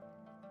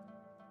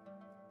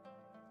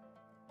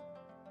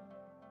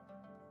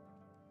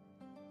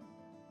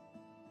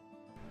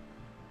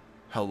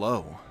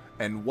Hello,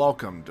 and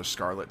welcome to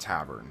Scarlet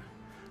Tavern.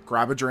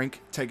 Grab a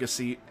drink, take a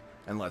seat,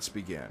 and let's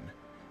begin.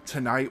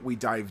 Tonight we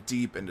dive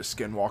deep into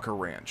Skinwalker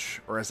Ranch,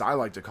 or as I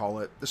like to call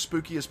it, the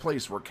spookiest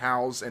place where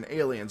cows and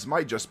aliens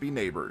might just be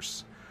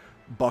neighbors.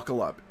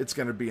 Buckle up, it's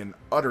going to be an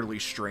utterly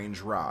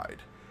strange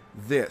ride.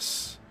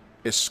 This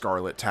is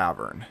Scarlet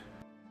Tavern.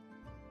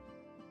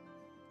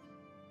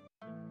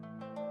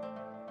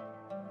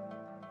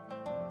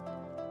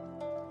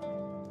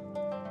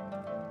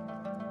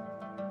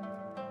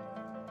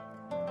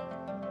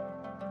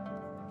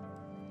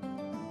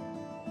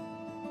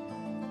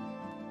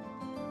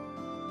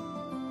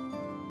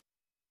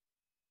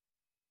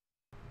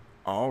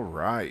 All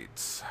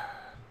right.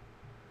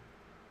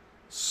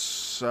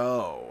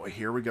 So,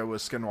 here we go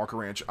with Skinwalker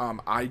Ranch.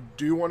 I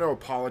do want to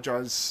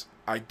apologize.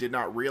 I did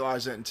not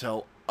realize it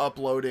until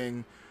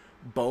uploading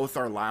both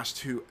our last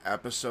two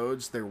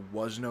episodes. There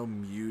was no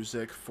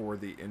music for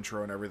the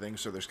intro and everything,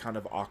 so there's kind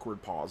of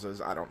awkward pauses.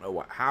 I don't know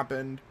what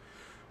happened,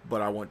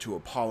 but I want to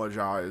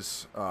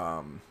apologize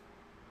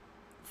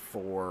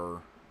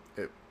for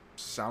it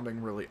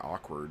sounding really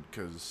awkward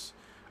because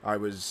I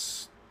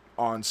was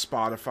on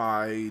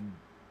Spotify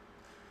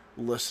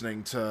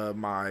listening to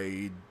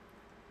my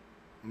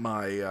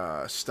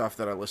stuff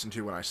that I listen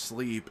to when I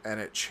sleep, and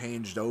it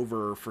changed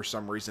over for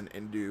some reason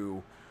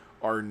into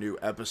our new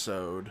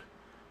episode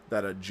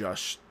that had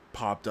just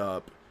popped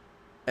up,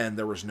 and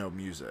there was no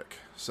music.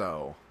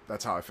 So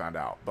that's how I found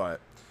out. But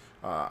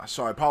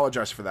so I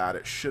apologize for that.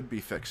 It should be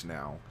fixed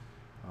now,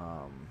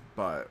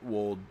 but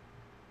we'll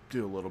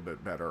do a little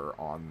bit better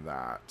on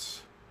that.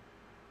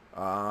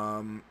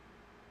 All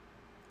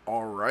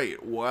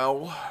right.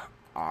 Well,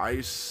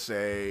 I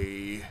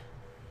say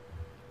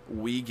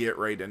we get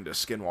right into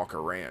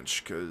Skinwalker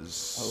Ranch,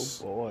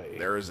 because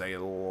there is a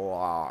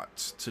lot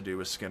to do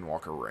with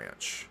Skinwalker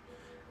Ranch.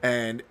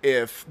 And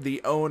if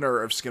the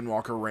owner of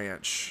Skinwalker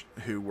Ranch,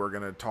 who we're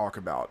going to talk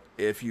about,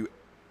 if you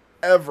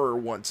ever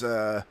want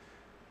to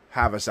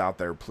have us out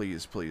there,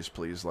 please, please,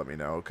 please let me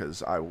know,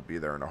 because I will be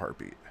there in a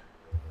heartbeat.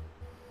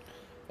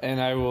 And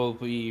I will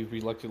be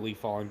reluctantly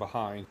falling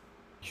behind,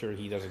 sure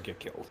he doesn't get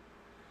killed.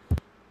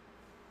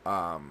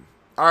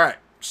 Alright,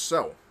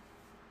 so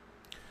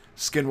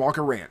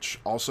Skinwalker Ranch,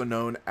 also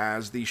known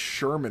as the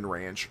Sherman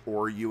Ranch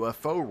or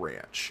UFO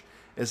Ranch,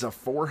 is a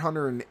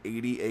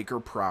 480-acre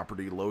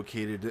property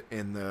located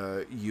in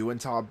the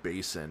Uintah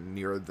Basin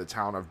near the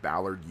town of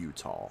Ballard,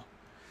 Utah.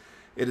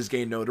 It has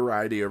gained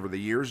notoriety over the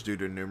years due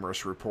to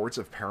numerous reports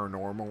of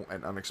paranormal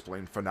and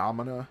unexplained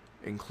phenomena,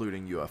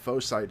 including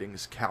UFO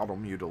sightings, cattle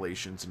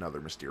mutilations, and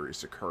other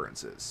mysterious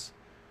occurrences.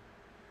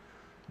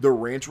 The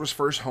ranch was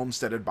first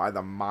homesteaded by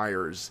the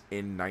Myers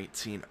in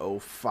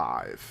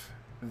 1905.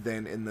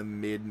 Then in the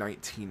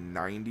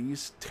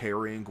mid-1990s,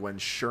 Terry and Gwen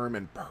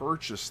Sherman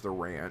purchased the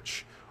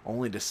ranch,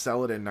 only to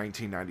sell it in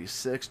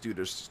 1996 due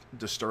to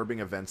disturbing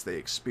events they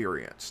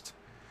experienced.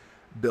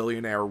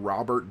 Billionaire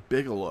Robert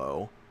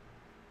Bigelow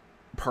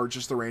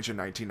purchased the ranch in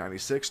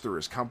 1996 through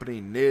his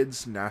company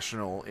NIDS,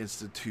 National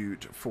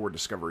Institute for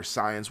Discovery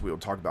Science. We'll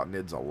talk about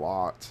NIDS a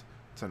lot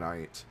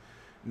tonight.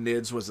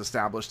 NIDS was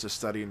established to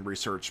study and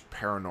research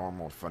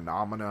paranormal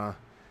phenomena.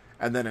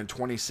 And then in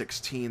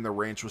 2016, the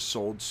ranch was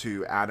sold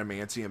to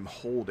Adamantium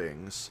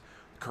Holdings.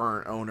 The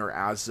current owner,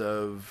 as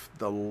of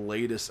the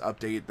latest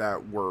update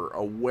that we're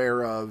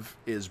aware of,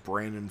 is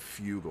Brandon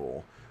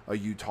Fugel, a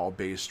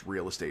Utah-based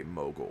real estate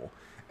mogul.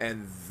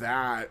 And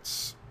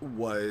that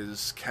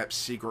was kept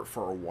secret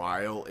for a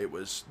while. It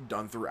was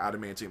done through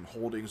Adamantium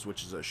Holdings,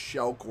 which is a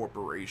shell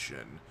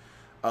corporation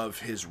of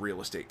his real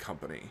estate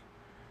company.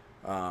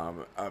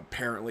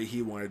 Apparently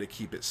he wanted to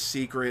keep it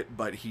secret,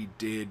 but he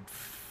did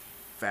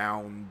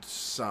found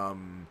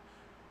some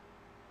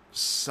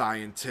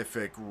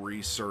scientific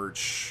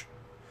research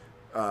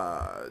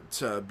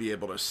to be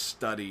able to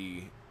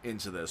study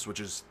into this, which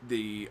is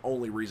the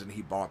only reason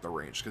he bought the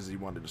ranch, because he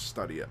wanted to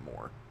study it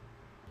more.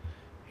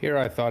 Here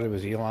I thought it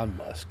was Elon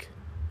Musk.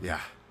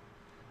 Yeah.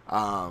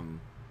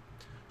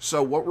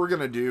 So what we're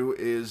going to do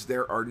is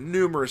there are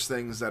numerous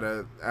things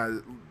that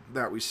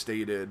that we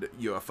stated: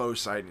 UFO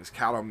sightings,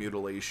 cattle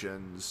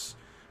mutilations,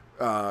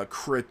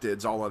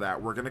 cryptids, all of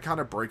that. We're going to kind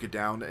of break it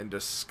down and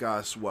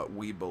discuss what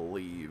we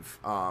believe.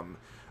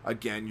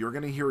 Again, you're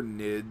going to hear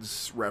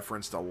NIDS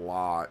referenced a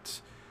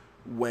lot.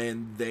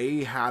 When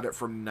they had it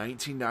from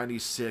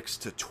 1996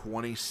 to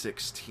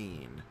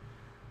 2016,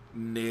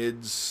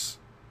 NIDS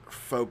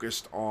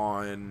focused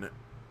on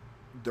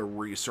the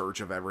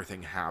research of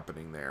everything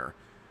happening there.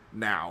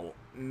 Now,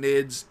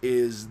 NIDS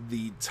is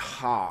the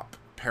top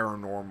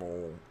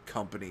paranormal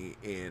company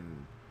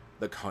in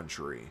the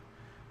country.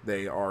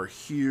 They are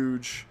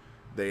huge.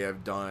 They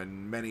have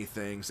done many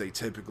things. They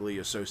typically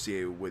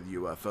associate with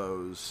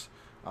UFOs.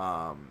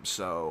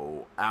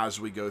 So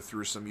as we go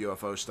through some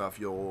UFO stuff,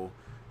 you'll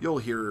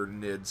hear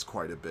NIDS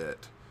quite a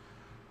bit.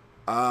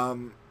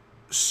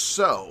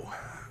 So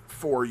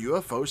for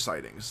UFO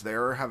sightings,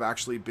 there have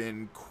actually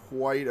been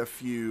quite a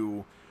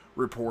few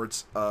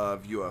reports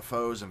of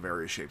UFOs in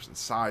various shapes and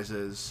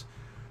sizes.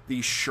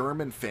 The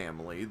Sherman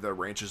family, the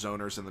ranch's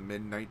owners in the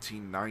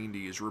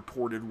mid-1990s,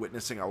 reported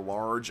witnessing a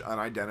large,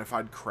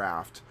 unidentified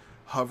craft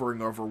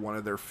hovering over one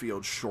of their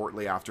fields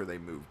shortly after they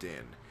moved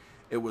in.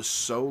 It was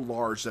so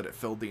large that it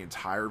filled the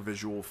entire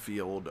visual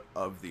field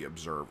of the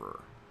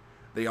observer.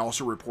 They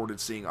also reported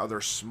seeing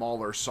other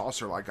smaller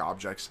saucer-like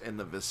objects in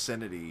the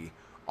vicinity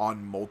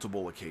on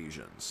multiple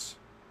occasions.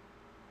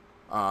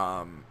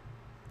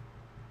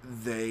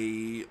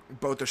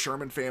 Both the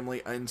Sherman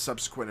family and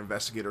subsequent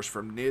investigators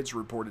from NIDS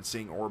reported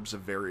seeing orbs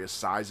of various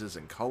sizes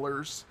and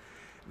colors.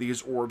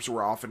 These orbs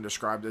were often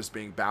described as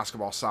being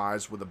basketball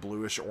sized with a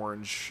bluish or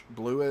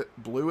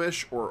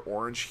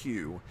orange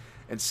hue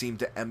and seemed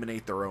to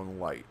emanate their own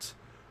light.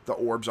 The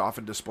orbs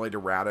often displayed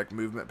erratic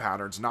movement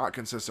patterns not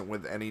consistent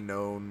with any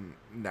known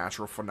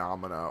natural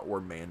phenomena or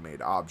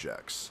man-made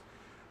objects.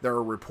 There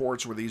are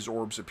reports where these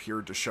orbs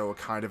appeared to show a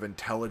kind of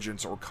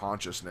intelligence or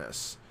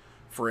consciousness.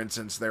 For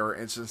instance, there are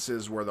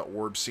instances where the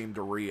orbs seem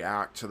to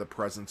react to the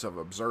presence of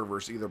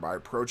observers either by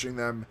approaching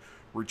them,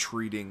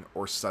 retreating,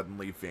 or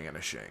suddenly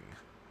vanishing.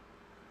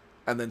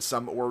 And then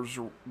some orbs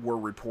were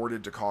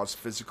reported to cause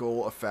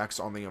physical effects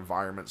on the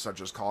environment,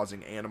 such as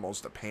causing animals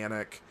to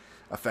panic,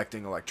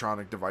 affecting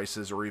electronic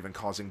devices, or even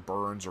causing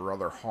burns or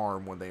other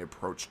harm when they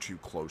approach too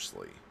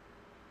closely.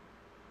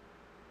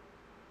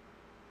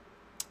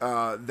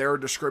 There are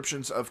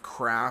descriptions of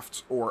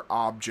craft or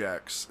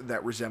objects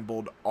that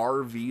resembled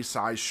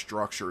RV-sized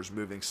structures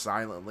moving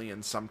silently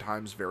and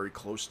sometimes very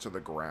close to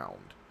the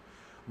ground.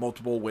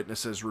 Multiple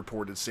witnesses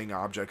reported seeing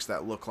objects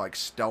that look like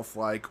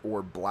stealth-like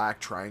or black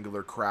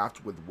triangular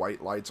craft with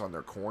white lights on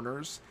their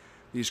corners.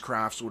 These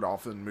crafts would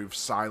often move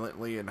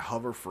silently and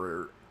hover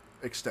for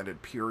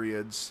extended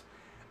periods,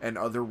 and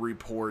other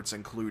reports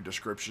include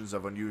descriptions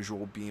of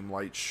unusual beam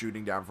lights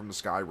shooting down from the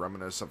sky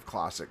reminiscent of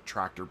classic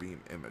tractor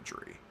beam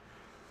imagery.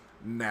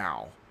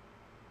 Now,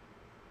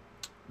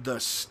 the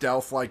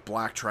stealth-like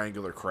black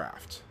triangular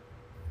craft.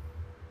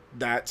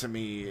 That, to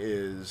me,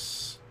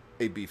 is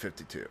a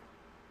B-52.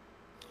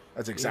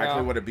 That's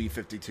exactly what a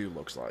B-52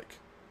 looks like.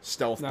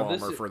 Stealth now,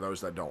 bomber, for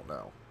those that don't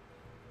know.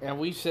 And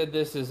we said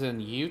this is in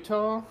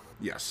Utah?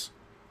 Yes.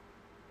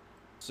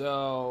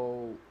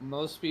 So,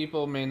 most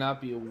people may not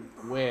be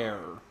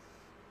aware.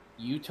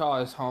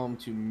 Utah is home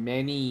to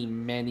many,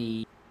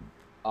 many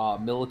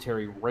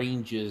military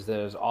ranges that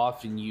is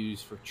often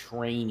used for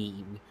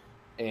training.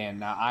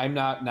 And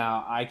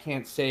I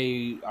can't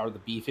say are the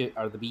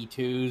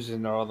B2s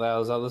and all that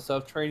other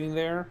stuff training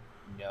there.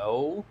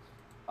 No,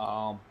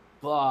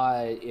 but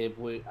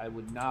I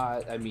would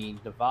not. I mean,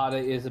 Nevada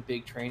is a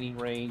big training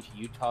range.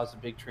 Utah's a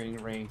big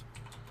training range.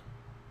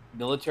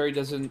 Military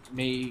is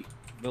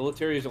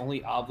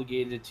only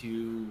obligated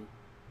to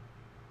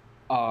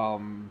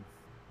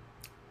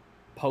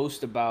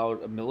post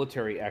about a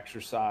military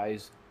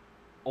exercise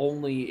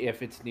only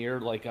if it's near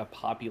like a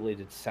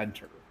populated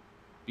center,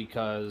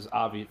 because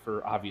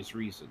for obvious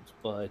reasons.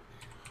 But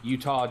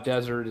Utah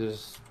desert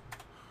is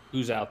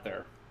who's out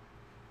there.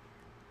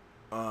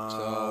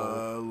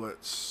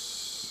 Let's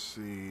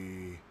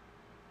see.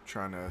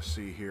 Trying to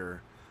see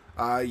here.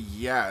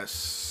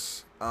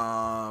 Yes.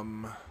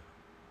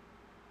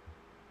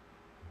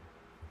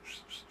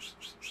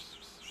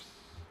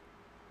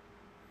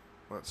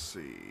 Let's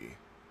see.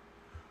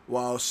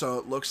 Well, so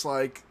it looks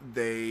like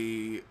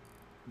they've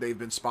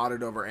been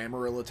spotted over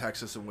Amarillo,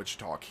 Texas, and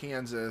Wichita,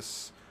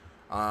 Kansas.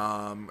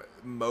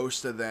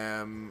 Most of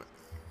them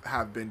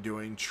have been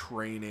doing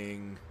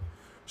training.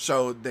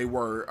 So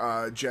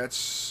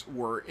jets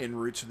were en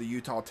route to the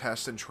Utah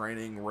test and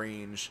training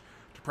range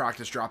to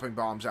practice dropping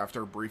bombs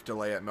after a brief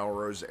delay at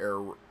Melrose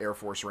Air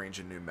Force Range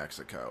in New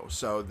Mexico.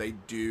 So they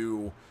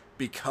do,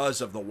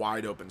 because of the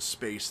wide open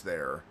space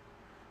there,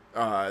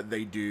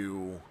 they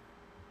do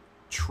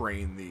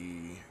train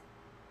the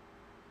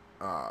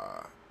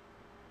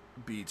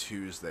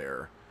B2s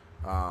there.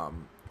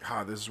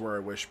 This is where I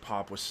wish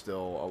Pop was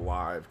still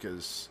alive,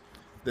 because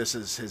this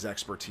is his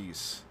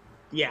expertise.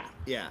 Yeah,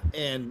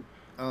 and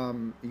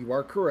you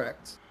are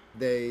correct.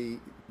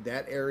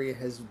 That area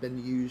has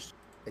been used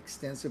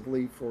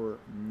extensively for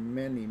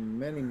many,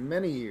 many,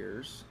 many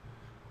years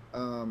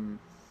on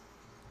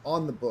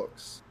the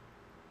books.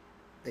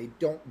 They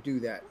don't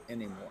do that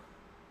anymore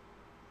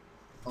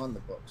on the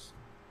books.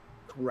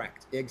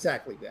 Correct.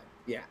 Exactly, Ben.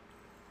 Yeah.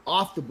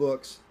 Off the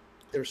books,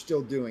 they're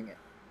still doing it.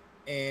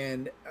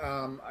 And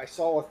I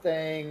saw a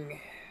thing,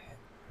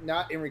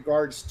 not in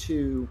regards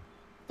to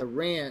the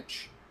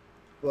ranch,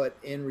 but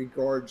in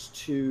regards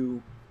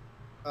to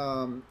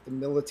the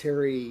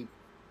military,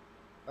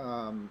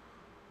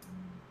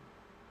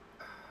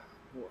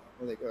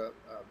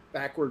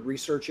 backward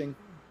researching.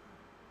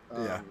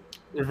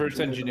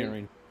 Reverse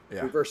engineering.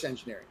 Yeah. Reverse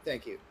engineering.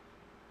 Thank you.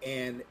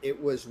 And it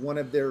was one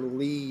of their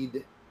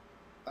lead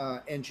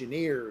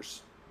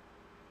engineers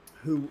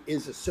who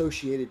is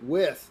associated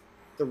with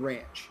the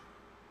ranch,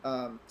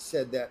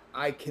 said that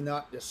I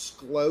cannot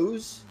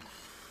disclose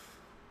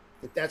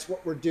that that's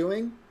what we're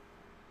doing.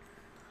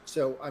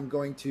 So I'm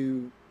going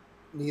to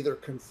neither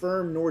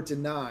confirm nor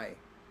deny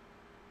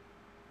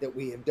that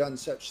we have done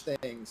such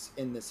things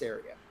in this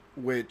area.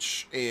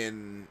 which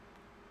in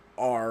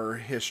our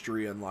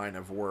history and line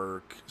of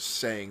work,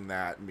 saying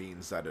that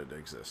means that it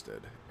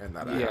existed and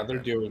that it Yeah, they're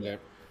happened. doing it.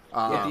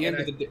 Yeah, At the and end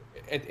of the day,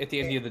 at the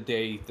end of the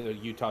day, the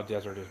Utah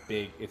desert is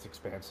big. It's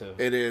expensive.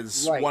 It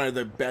is Right. one of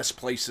the best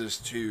places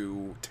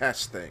to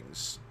test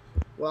things.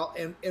 Well,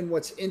 and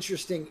what's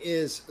interesting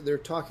is they're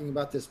talking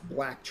about this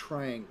black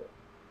triangle.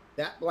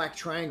 That black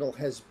triangle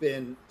has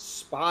been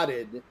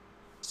spotted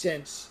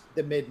since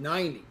the mid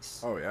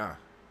 '90s. Oh yeah.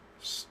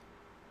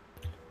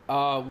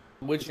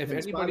 Which, It's if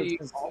been spotted anybody,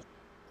 since.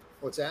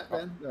 What's that,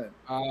 Ben? Go ahead.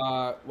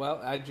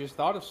 well, I just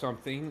thought of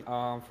something.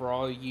 For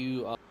all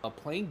you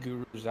plane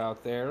gurus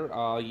out there,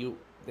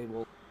 they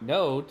will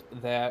note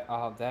that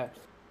that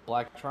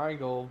black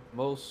triangle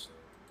most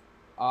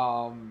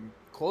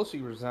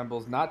closely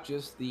resembles not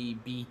just the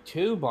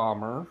B-2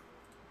 bomber,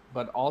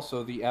 but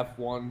also the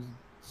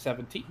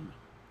F-117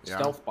 Yeah.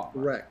 stealth bomber.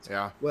 Correct.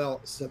 Yeah.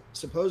 Well,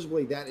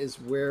 supposedly that is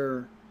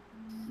where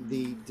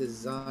the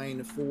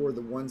design for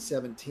the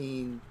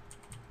 117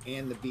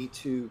 and the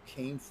B2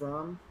 came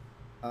from.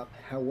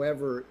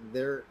 However,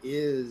 there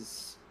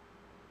is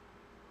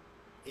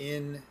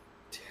in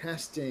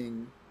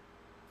testing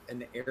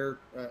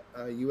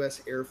a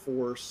U.S. Air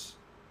Force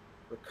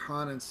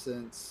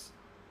reconnaissance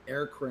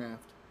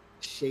aircraft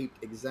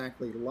shaped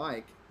exactly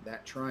like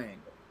that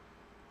triangle.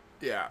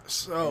 Yeah. And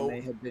So they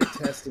have been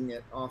testing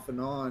it off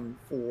and on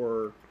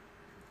for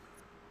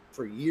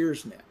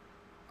years now.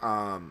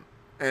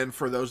 and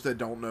for those that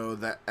don't know,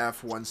 that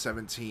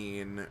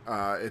F-117,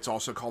 it's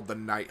also called the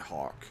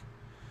Nighthawk.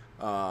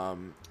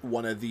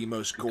 One of the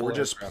most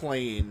gorgeous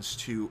planes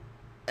to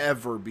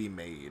ever be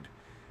made.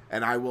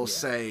 And I will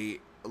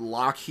say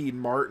Lockheed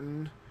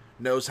Martin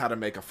knows how to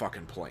make a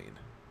fucking plane.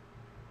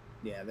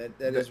 Yeah,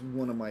 that is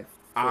one of my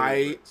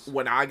favorites.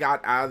 When I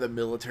got out of the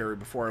military,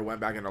 before I went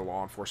back into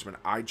law enforcement,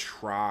 I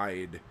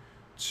tried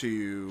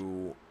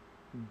to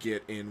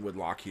get in with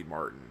Lockheed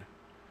Martin.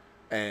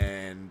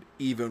 And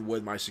even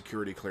with my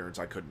security clearance,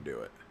 I couldn't do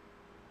it.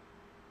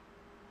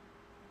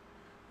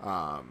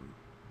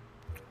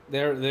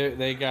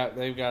 They've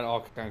got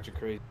all kinds of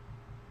crazy.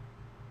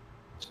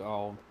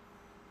 So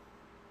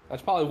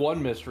that's probably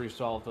one mystery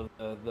solved of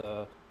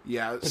the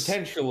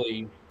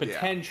potentially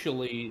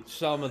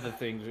some of the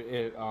things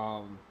it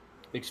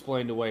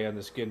explained away on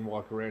the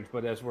Skinwalker Ranch.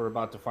 But as we're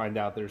about to find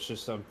out, there's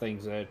just some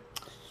things that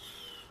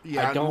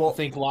I don't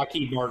think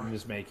Lockheed Martin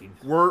is making.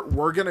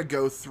 We're gonna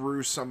go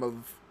through some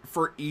of,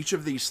 for each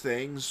of these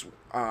things.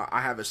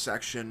 I have a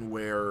section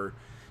where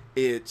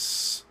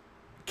it's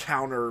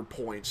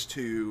counterpoints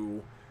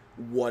to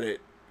what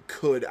it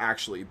could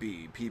actually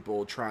be.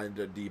 People trying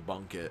to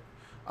debunk it.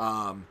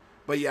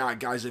 But yeah,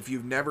 guys, if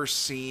you've never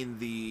seen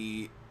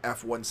the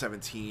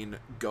F-117,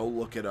 go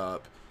look it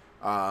up.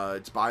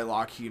 It's by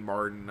Lockheed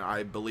Martin.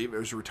 I believe it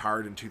was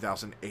retired in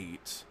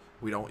 2008.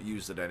 We don't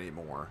use it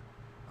anymore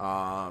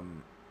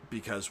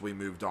because we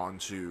moved on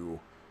to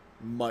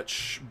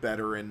much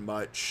better and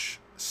much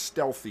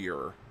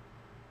stealthier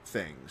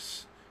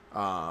things.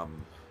 The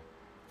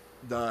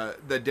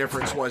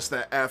difference was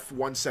that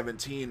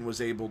F-117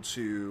 was able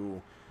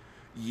to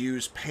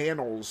use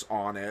panels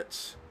on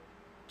it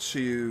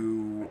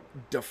to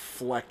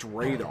deflect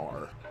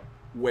radar,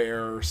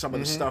 where some of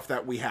the stuff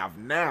that we have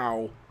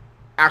now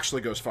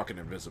actually goes fucking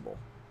invisible.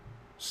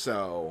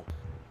 So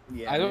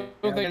I don't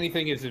think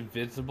anything is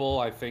invisible.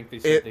 I think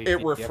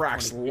it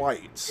refracts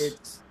light.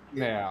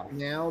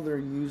 Now they're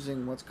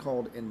using what's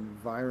called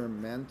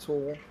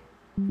environmental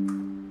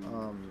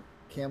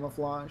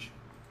camouflage,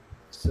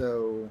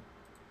 so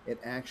it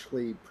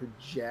actually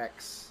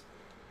projects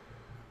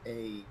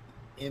a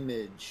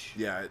image.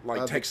 Yeah, it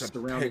like takes a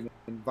surrounding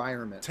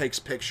environment, takes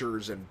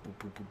pictures and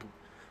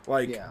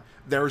like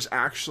there's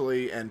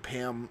actually, and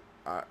Pam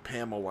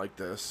will like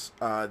this.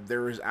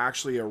 There is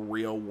actually a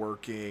real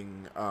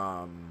working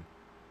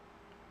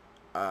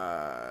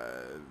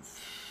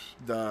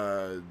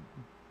the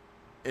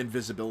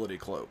invisibility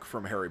cloak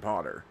from Harry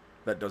Potter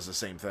that does the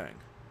same thing.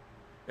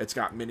 It's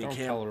got mini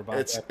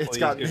cameras. It's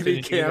got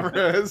mini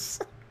cameras.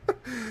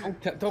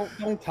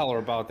 Don't tell her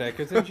about that,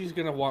 because then she's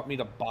gonna want me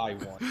to buy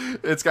one.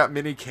 It's got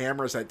mini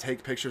cameras that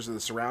take pictures of the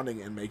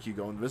surrounding and make you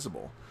go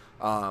invisible.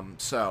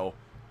 So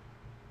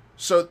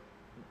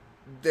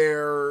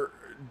there,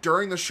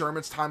 during the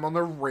Sherman's time on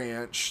the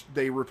ranch,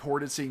 they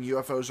reported seeing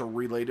UFOs or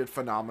related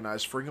phenomena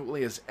as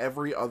frequently as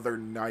every other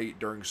night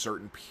during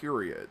certain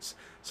periods.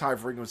 This high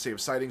frequency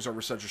of sightings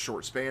over such a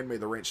short span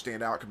made the ranch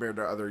stand out compared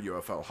to other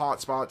UFO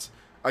hotspots.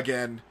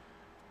 Again,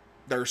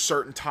 there are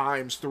certain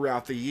times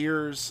throughout the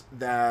years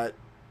that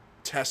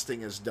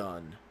testing is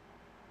done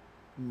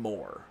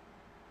more.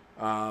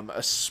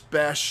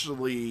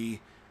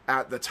 Especially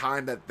at the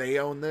time that they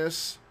own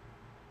this,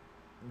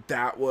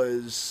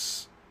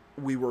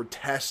 we were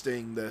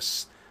testing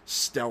this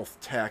stealth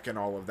tech and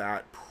all of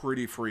that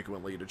pretty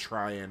frequently to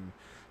try and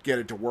get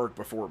it to work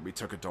before we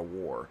took it to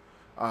war.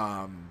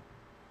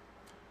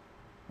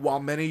 While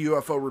many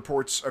UFO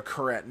reports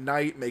occur at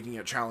night, making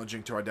it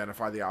challenging to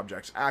identify the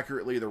objects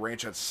accurately, the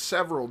ranch had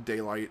several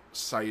daylight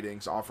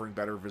sightings offering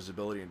better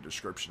visibility and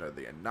description of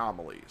the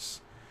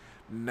anomalies.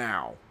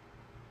 Now,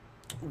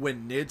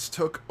 When NIDS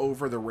took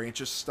over the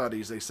ranch's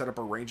studies, they set up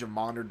a range of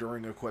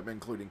monitoring equipment,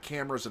 including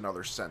cameras and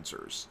other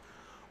sensors.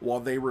 While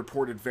they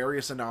reported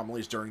various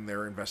anomalies during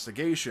their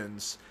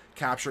investigations,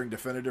 capturing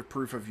definitive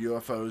proof of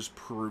UFOs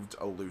proved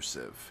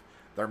elusive.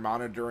 Their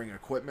monitoring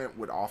equipment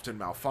would often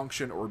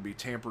malfunction or be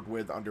tampered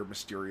with under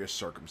mysterious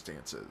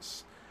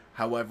circumstances.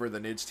 However, the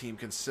NIDS team,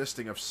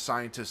 consisting of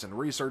scientists and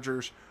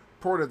researchers,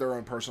 reported their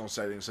own personal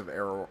sightings of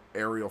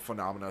aerial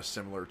phenomena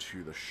similar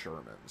to the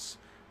Shermans.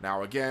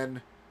 Now,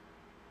 again,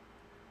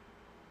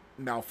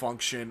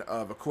 malfunction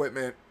of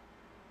equipment,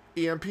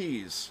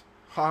 EMPs,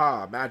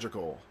 haha,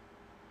 magical.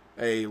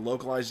 A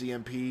localized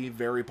EMP,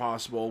 very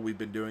possible. We've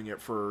been doing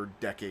it for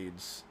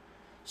decades,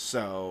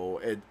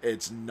 so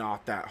it's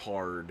not that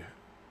hard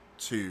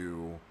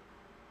to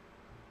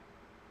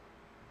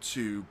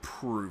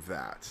prove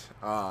that.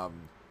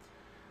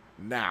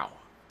 Now,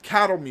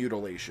 cattle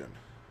mutilation.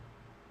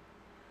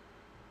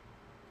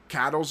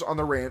 Cattle's on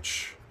the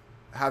ranch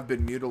have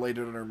been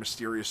mutilated under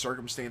mysterious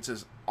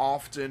circumstances,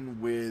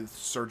 often with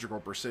surgical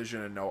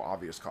precision and no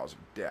obvious cause of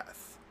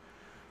death.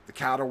 The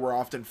cattle were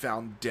often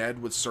found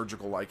dead with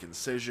surgical-like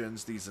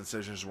incisions. These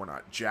incisions were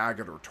not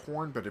jagged or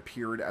torn, but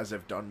appeared as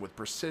if done with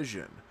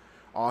precision,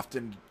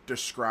 often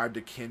described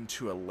akin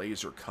to a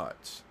laser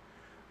cut.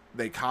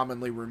 They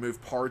commonly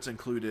removed parts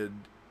included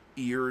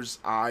ears,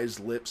 eyes,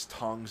 lips,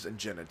 tongues, and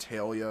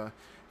genitalia. In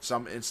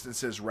some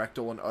instances,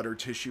 rectal and udder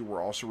tissue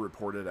were also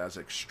reported as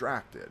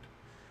extracted.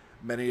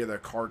 Many of the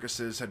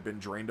carcasses had been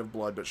drained of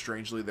blood, but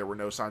strangely there were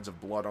no signs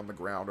of blood on the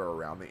ground or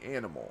around the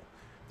animal.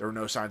 There were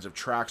no signs of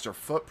tracks or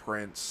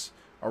footprints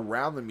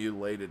around the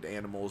mutilated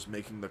animals,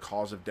 making the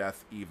cause of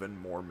death even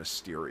more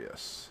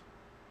mysterious.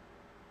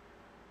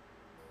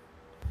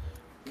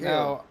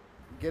 Now,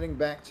 getting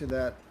back to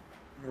that,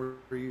 where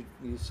you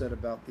said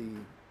about the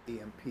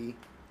EMP,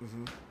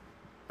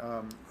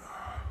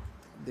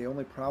 the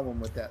only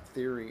problem with that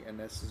theory, and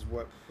this is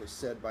what was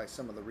said by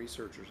some of the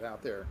researchers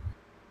out there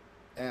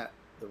at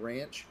the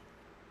ranch,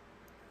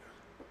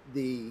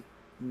 the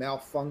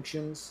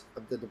malfunctions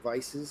of the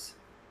devices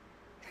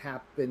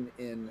happen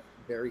in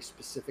very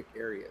specific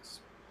areas.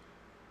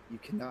 You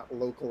cannot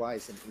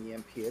localize an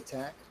EMP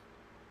attack,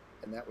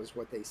 and that was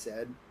what they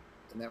said,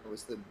 and that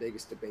was the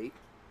biggest debate.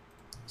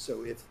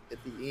 So if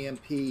the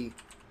EMP,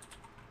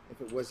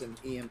 if it was an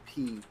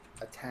EMP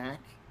attack,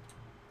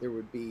 there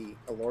would be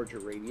a larger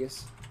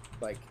radius,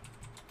 like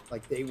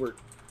they were,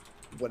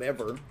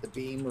 whatever, the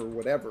beam or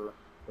whatever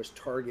was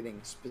targeting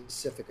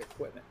specific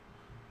equipment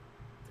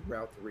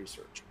throughout the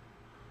research,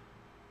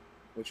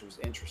 which was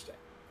interesting.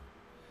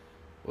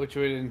 Which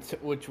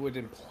would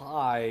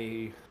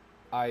imply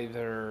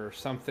either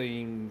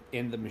something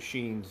in the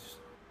machines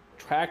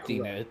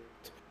tracking it,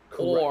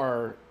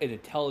 or an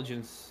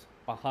intelligence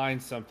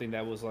behind something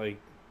that was like.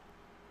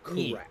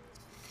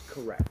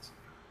 Correct.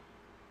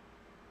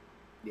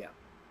 Yeah.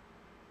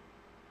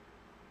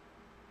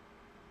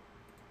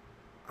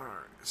 All right.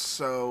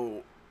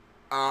 So,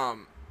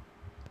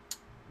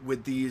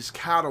 with these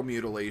cattle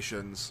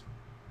mutilations,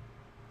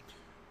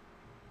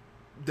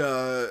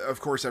 of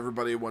course,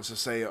 everybody wants to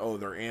say, oh,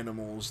 they're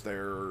animals,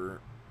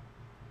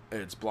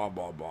 it's blah,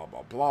 blah, blah,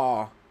 blah,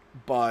 blah.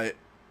 But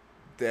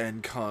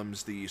then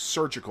comes the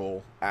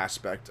surgical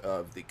aspect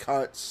of the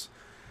cuts,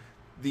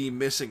 the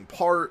missing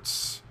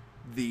parts,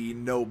 the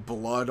no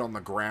blood on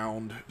the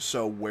ground.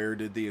 So where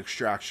did the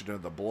extraction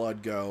of the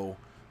blood go?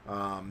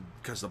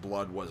 Because the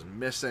blood was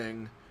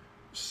missing.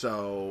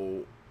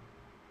 So...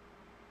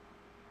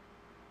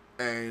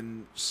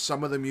 And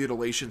some of the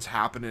mutilations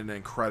happen in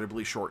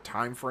incredibly short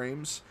time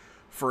frames.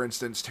 For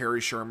instance,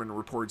 Terry Sherman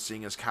reported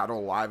seeing his cattle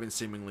alive and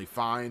seemingly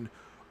fine,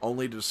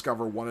 only to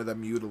discover one of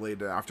them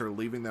mutilated after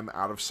leaving them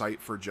out of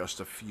sight for just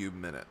a few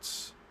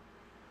minutes.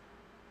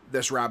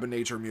 This rapid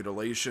nature of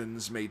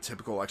mutilations made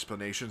typical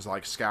explanations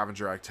like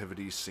scavenger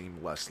activities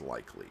seem less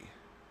likely.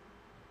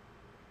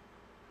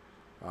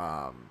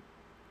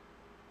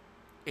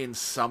 In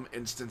some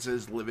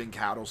instances, living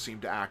cattle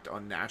seemed to act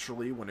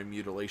unnaturally when a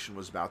mutilation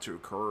was about to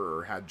occur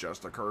or had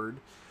just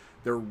occurred.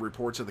 There were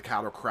reports of the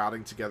cattle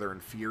crowding together in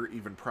fear,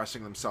 even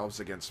pressing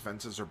themselves against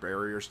fences or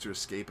barriers to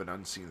escape an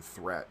unseen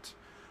threat.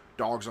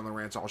 Dogs on the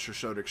ranch also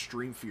showed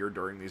extreme fear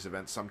during these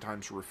events,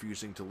 sometimes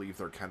refusing to leave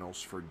their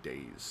kennels for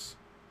days.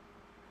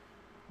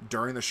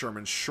 During the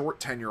Sherman's short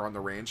tenure on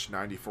the ranch,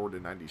 94 to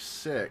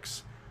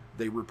 96,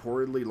 they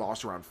reportedly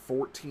lost around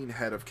 14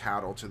 head of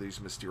cattle to these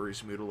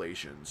mysterious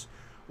mutilations,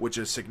 which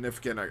is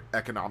significant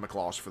economic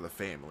loss for the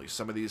family.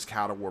 Some of these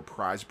cattle were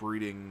prize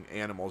breeding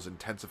animals,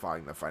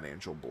 intensifying the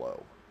financial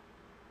blow.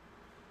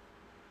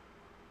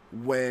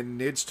 When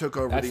NIDS took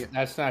over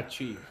that's not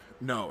cheap.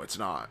 No, it's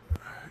not.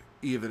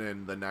 Even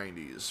in the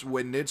 90s.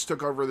 When NIDS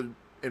took over the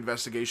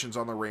investigations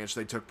on the ranch,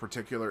 they took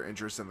particular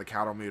interest in the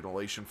cattle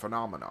mutilation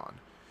phenomenon.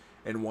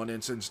 In one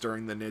instance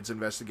during the NIDS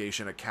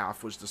investigation, a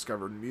calf was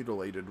discovered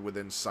mutilated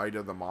within sight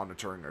of the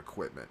monitoring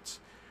equipment.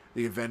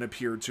 The event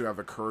appeared to have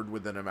occurred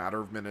within a matter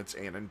of minutes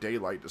and in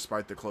daylight,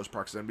 despite the close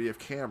proximity of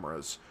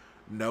cameras.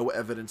 No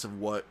evidence of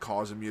what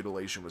caused the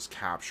mutilation was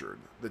captured.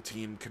 The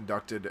team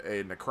conducted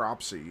a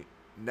necropsy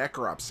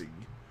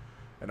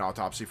an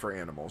autopsy for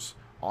animals,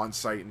 on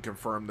site and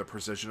confirm the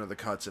precision of the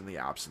cuts in the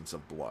absence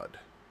of blood.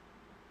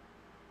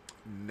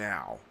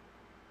 Now,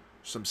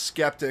 some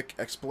skeptic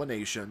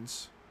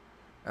explanations,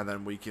 and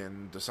then we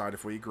can decide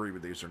if we agree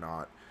with these or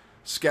not.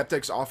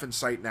 Skeptics often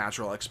cite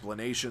natural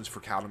explanations for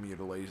cattle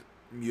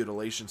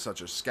mutilation,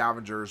 such as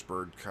scavengers,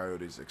 bird,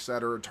 coyotes,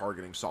 etc.,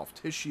 targeting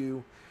soft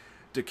tissue.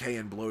 Decay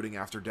and bloating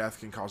after death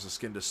can cause the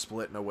skin to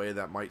split in a way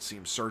that might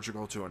seem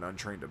surgical to an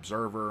untrained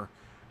observer.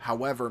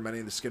 However, many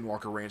of the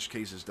Skinwalker Ranch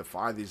cases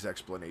defy these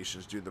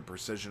explanations due to the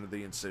precision of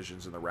the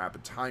incisions and the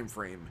rapid time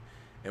frame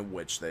in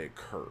which they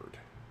occurred.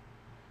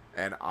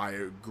 And I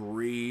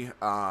agree,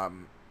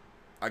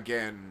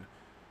 again,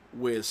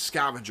 with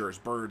scavengers,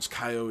 birds,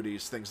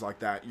 coyotes, things like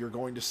that, you're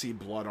going to see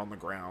blood on the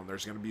ground.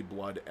 There's going to be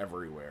blood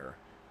everywhere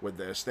with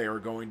this. They are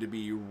going to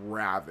be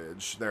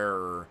ravaged.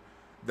 They're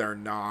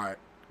not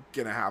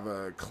going to have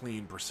a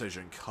clean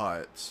precision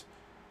cut.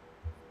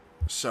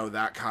 So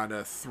that kind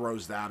of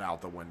throws that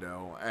out the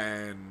window.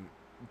 And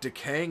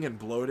decaying and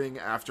bloating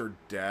after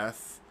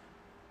death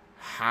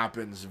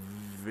happens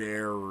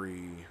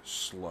very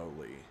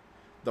slowly.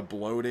 The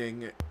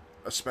bloating,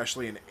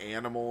 especially in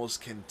animals,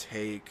 can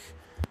take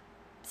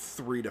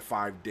 3 to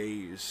 5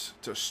 days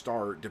to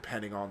start,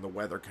 depending on the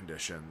weather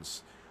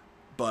conditions.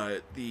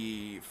 But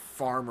the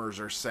farmers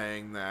are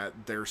saying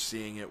that they're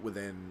seeing it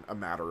within a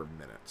matter of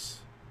minutes.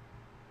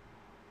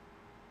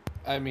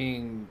 I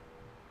mean,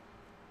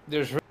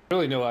 there's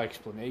really no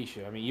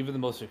explanation. I mean, even the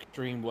most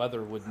extreme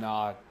weather would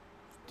not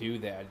do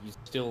that. You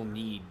still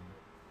need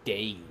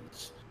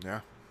days.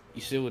 Yeah.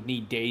 You still would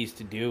need days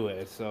to do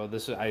it. So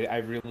this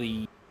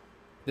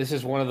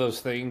is one of those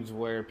things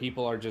where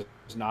people are just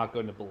not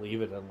going to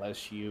believe it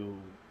unless you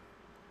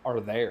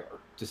are there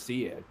to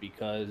see it.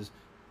 Because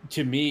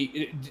to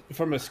me,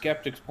 from a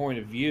skeptic's point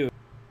of view,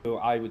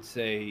 I would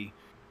say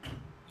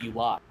you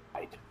lied.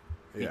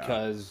 Yeah.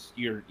 Because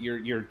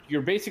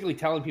you're basically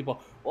telling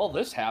people, well,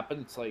 this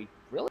happened. It's like,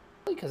 really?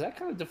 Because that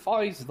kind of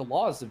defies the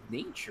laws of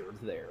nature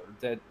there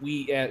that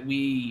we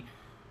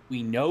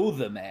know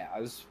them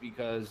as,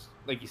 because,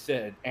 like you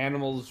said,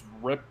 animals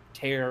rip,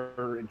 tear,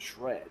 and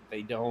shred.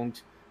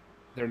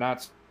 They're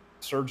not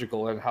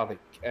surgical in how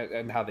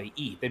they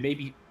eat.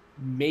 They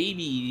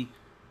maybe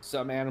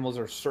some animals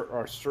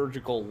are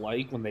surgical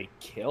like when they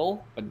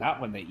kill, but not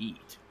when they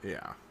eat.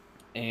 Yeah.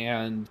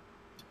 And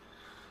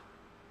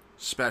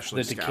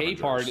especially the decay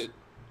part,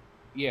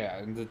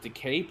 and the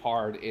decay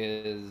part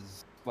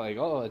is like,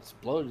 oh, it's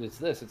bloated, it's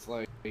this. It's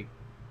like,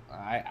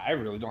 I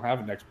really don't have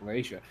an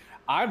explanation.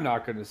 I'm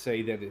not going to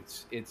say that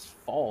it's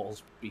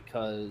false,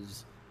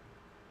 because,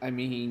 I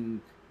mean,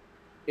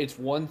 it's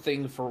one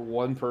thing for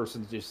one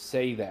person to just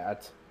say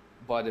that,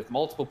 but if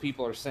multiple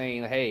people are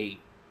saying, hey,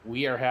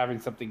 we are having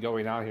something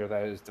going on here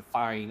that is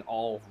defying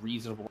all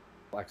reasonable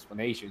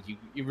explanations,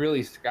 you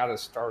really got to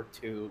start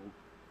to,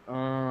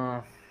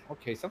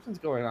 okay, something's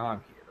going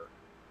on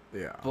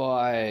here. Yeah.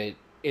 But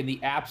in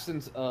the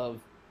absence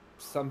of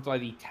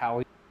somebody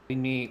telling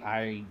me,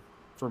 I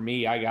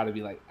got to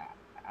be like,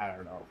 I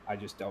don't know. I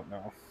just don't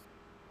know.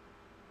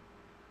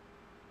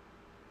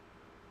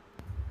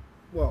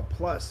 Well,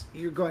 plus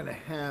you're going to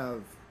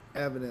have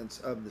evidence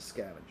of the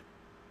scavenger.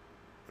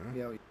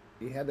 You know,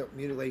 you had the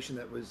mutilation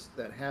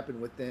that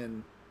happened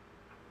within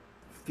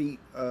feet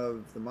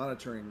of the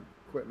monitoring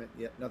equipment,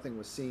 yet nothing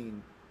was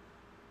seen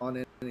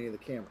on any of the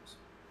cameras.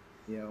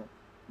 You know,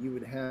 you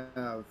would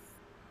have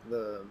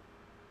the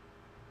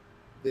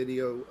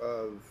video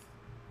of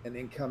an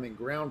incoming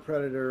ground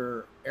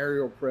predator,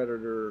 aerial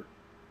predator.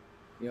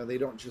 You know, they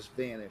don't just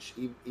vanish.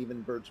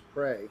 Even birds of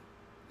prey,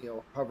 you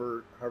know,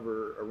 hover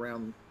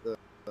around the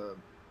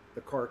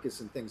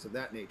carcass and things of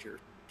that nature.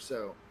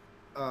 So,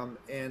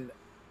 and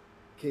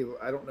okay,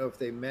 I don't know if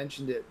they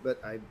mentioned it,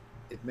 but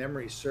if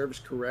memory serves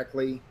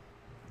correctly,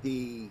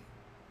 the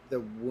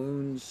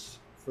wounds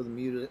for the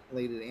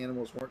mutilated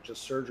animals weren't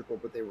just surgical,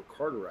 but they were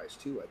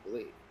cauterized too, I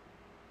believe.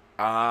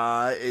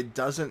 It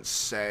doesn't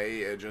say.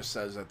 It just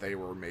says that they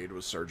were made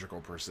with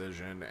surgical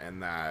precision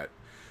and that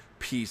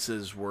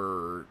pieces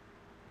were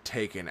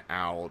taken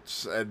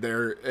out.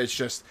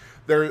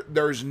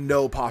 There's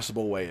no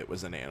possible way it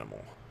was an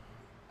animal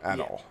at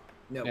all.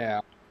 No.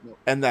 Yeah. No.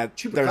 And that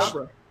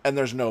Chupacabra.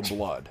 there's no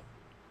blood.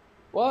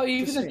 Well,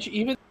 even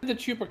the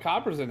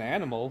chupacabra is an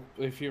animal.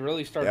 If you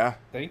really start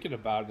thinking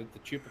about it, the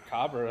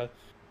chupacabra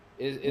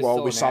is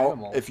still an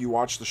animal. If you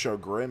watch the show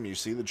Grimm, you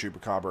see the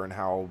chupacabra and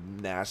how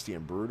nasty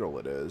and brutal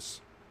it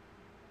is.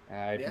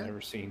 I've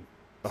never seen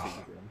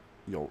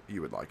Grimm.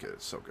 You would like it.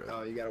 It's so good.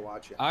 Oh, you got to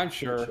watch it. I'm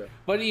sure.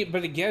 But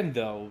again,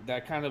 though,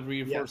 that kind of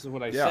reinforces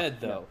what I said.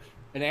 Though,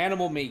 an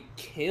animal may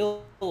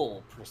kill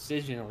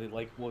precisionally,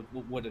 like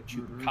what a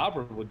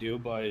chupacabra would do,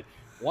 but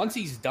once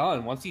he's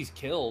done, once it's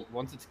killed,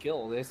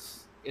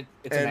 it's an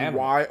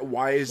animal. And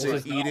why is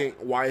it eating?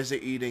 Why is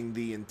it eating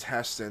the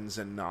intestines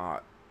and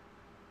not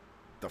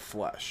the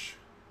flesh?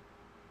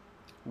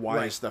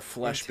 Why is the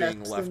flesh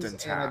being left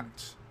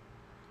intact?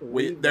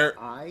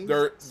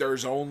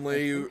 There's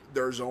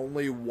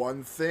only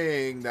one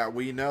thing that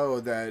we know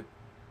that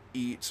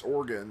eats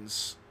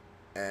organs,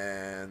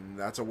 and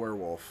that's a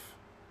werewolf.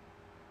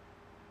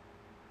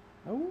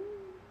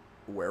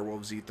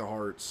 werewolves eat the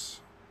hearts.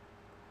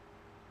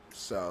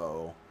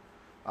 So,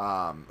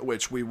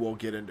 which we will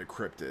get into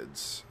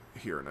cryptids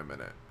here in a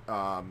minute.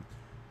 All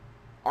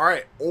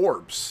right,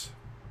 orbs.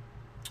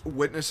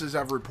 Witnesses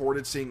have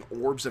reported seeing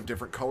orbs of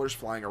different colors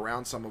flying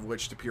around, some of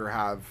which appear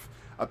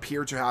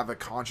to have a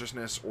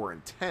consciousness or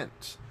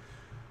intent.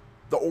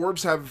 The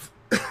orbs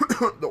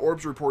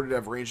reported to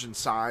have ranged in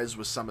size,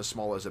 with some as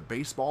small as a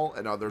baseball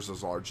and others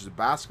as large as a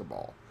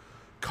basketball.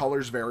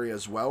 Colors vary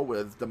as well,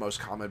 with the most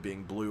common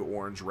being blue,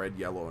 orange, red,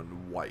 yellow,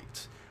 and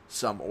white.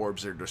 Some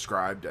orbs are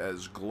described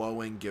as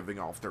glowing, giving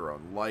off their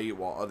own light,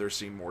 while others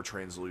seem more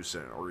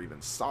translucent or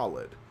even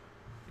solid.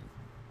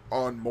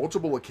 On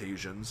multiple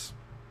occasions,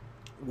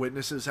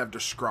 witnesses have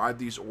described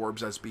these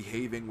orbs as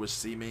behaving with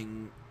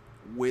seeming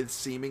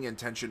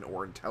intention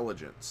or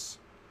intelligence.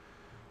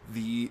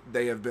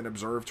 They have been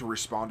observed to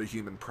respond to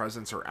human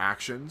presence or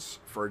actions.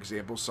 For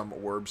example, some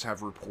orbs have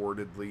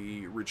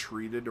reportedly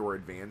retreated or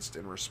advanced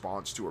in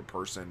response to a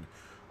person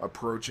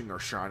approaching or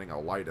shining a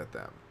light at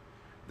them.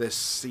 This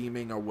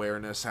seeming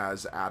awareness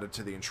has added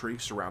to the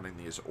intrigue surrounding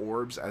these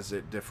orbs, as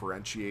it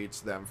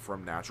differentiates them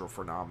from natural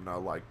phenomena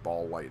like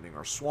ball lightning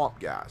or swamp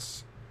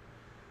gas.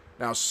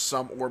 Now,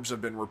 some orbs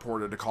have been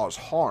reported to cause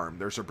harm.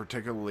 There's a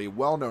particularly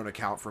well-known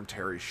account from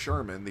Terry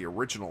Sherman, the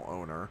original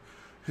owner,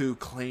 who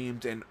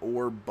claimed an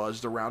orb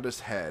buzzed around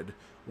his head.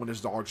 When his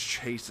dogs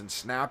chased and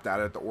snapped at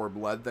it, the orb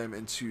led them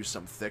into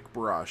some thick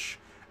brush.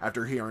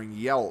 After hearing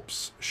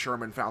yelps,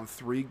 Sherman found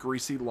 3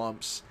 greasy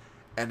lumps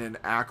and an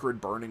acrid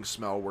burning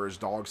smell where his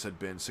dogs had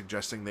been,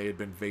 suggesting they had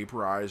been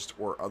vaporized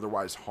or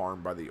otherwise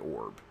harmed by the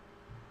orb.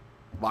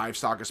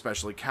 Livestock,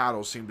 especially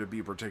cattle, seemed to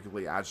be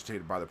particularly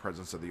agitated by the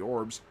presence of the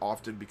orbs,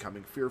 often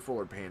becoming fearful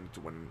or panicked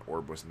when an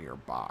orb was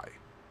nearby.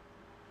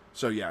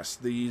 So yes,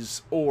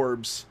 these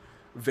orbs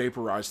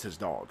vaporized his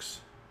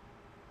dogs.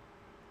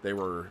 They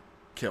were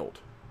killed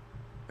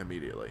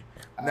immediately.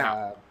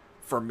 Now,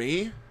 for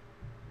me,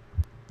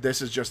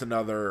 this is just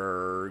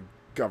another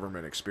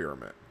government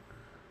experiment.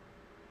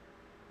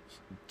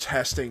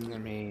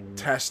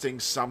 Testing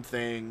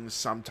something,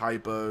 some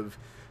type of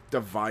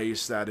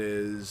device that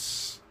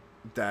is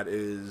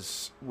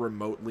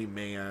remotely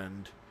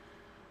manned.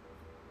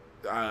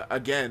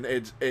 Again,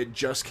 it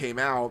just came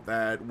out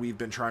that we've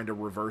been trying to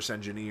reverse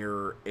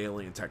engineer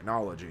alien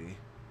technology.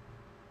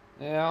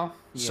 Yeah.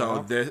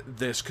 So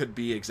this could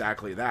be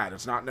exactly that.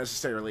 It's not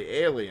necessarily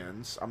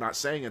aliens. I'm not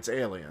saying it's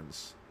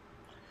aliens.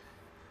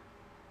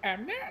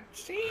 I'm not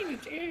saying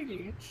it's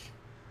aliens.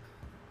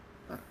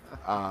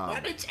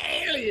 But it's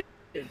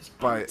aliens.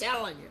 I'm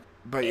telling you.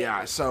 But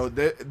yeah, so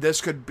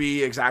this could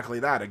be exactly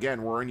that.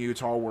 Again, we're in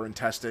Utah. We're in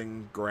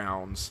testing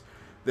grounds.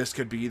 This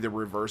could be the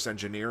reverse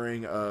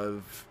engineering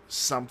of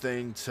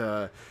something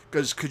to...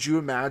 Because could you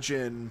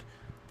imagine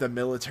the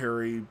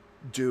military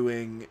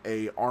doing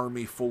a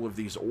army full of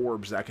these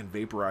orbs that can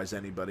vaporize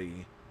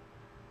anybody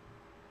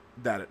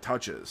that it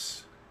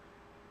touches?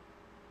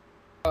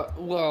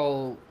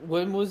 Well,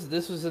 when was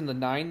this? Was in the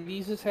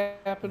 90s this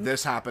happened?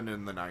 This happened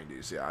in the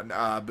 90s, yeah.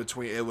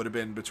 It would have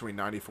been between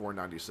 94 and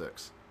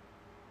 96.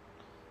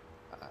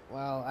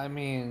 Well, I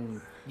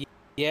mean,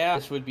 yeah,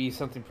 this would be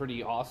something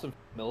pretty awesome for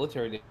the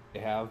military to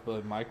have,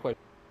 but my question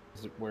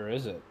is, where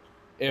is it?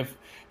 If,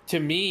 to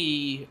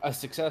me, a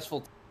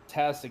successful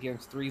test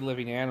against 3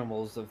 living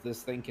animals of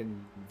this thing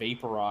can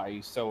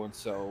vaporize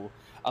so-and-so,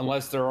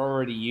 unless they're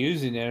already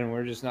using it and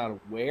we're just not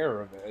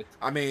aware of it.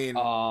 I mean...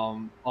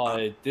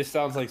 this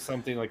sounds like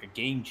something like a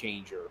game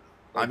changer.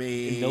 Like,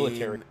 in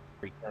military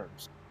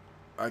terms.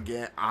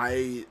 Again,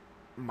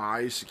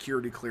 my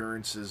security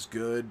clearance is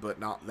good, but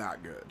not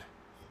that good.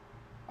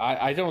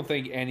 I don't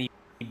think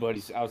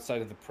anybody's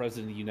outside of the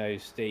President of the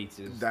United States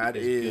is good,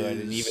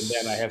 and even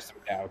then I have some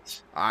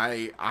doubts.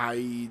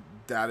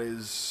 That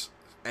is...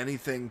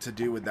 Anything to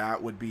do with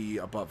that would be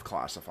above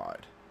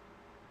classified.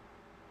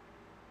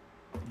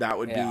 That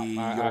would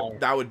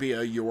be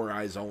a your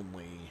eyes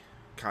only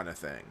kind of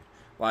thing.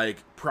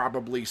 Like,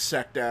 probably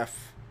SecDef,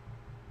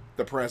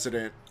 the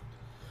president,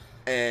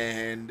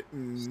 and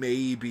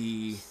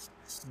maybe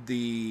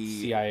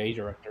the CIA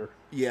director.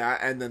 Yeah,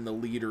 and then the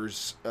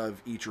leaders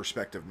of each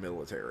respective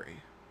military.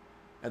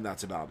 And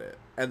that's about it.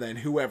 And then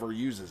whoever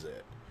uses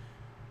it.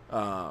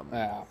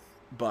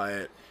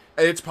 But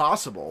it's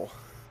possible.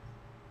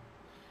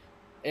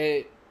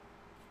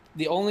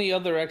 The only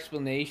other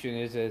explanation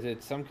is that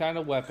it's some kind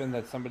of weapon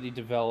that somebody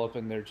developed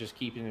and they're just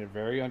keeping it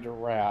very under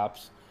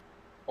wraps,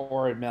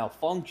 or it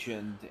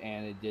malfunctioned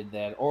and it did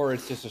that, or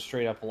it's just a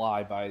straight up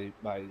lie by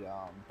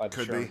the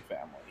Sherman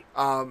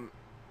family.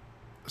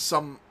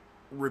 Some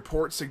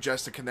reports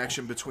suggest a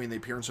connection between the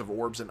appearance of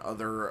orbs and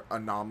other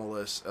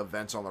anomalous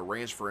events on the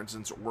ranch. For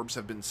instance, orbs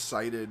have been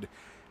sighted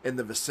in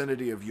the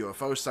vicinity of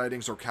UFO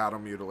sightings or cattle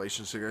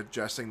mutilations,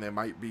 suggesting they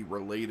might be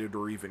related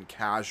or even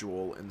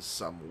casual in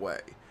some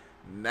way.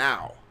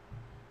 Now,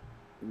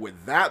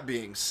 with that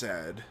being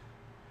said,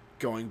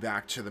 going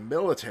back to the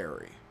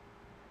military,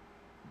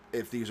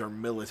 if these are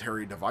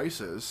military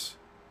devices,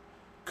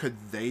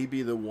 could they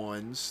be the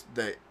ones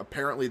that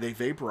apparently they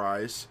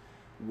vaporize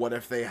What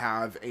if they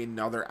have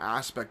another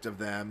aspect of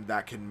them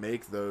that can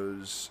make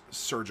those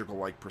surgical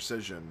like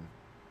precision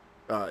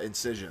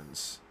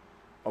incisions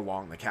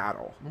along the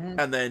cattle, Mhm.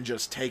 and then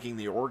just taking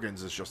the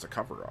organs is just a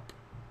cover up.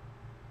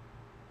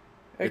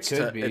 It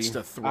could be. It's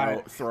to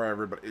throw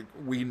everybody.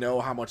 We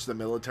know how much the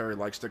military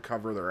likes to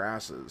cover their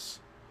asses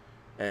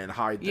and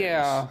hide things.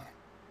 Yeah,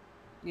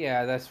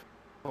 yeah. That's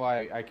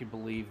why I could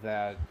believe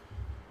that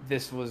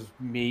this was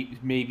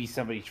maybe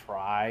somebody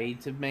tried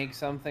to make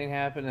something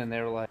happen, and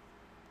they were like,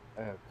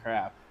 "Oh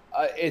crap!"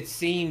 It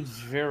seems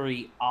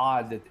very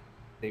odd that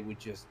they would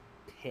just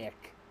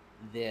pick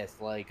this.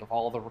 Like of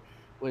all the,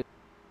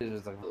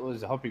 it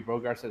was Humphrey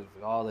Bogart said,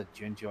 with all the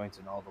gin joints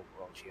in all the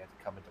world, she had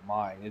to come into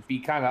mind. It'd be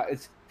kind of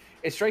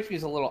it strikes me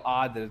as a little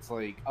odd that it's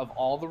like of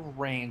all the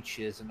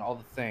ranches and all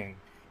the thing,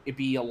 it'd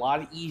be a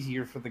lot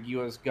easier for the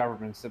U.S.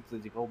 government simply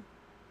to go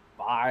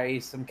buy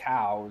some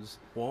cows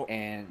Well,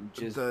 and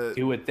just the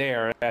do it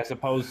there, as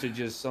opposed to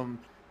just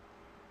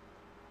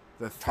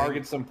the thing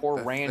target some poor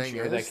the thing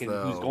rancher that is can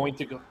who's though going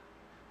to go.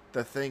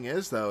 the thing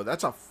is though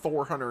that's a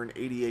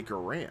 480 acre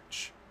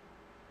ranch.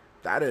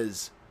 That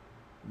is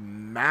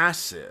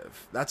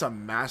massive. That's a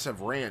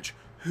massive ranch.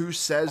 Who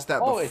says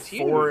that Oh, it's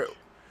before? huge.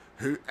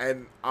 Who,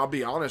 and I'll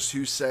be honest,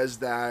 who says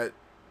that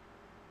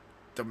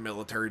the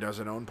military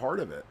doesn't own part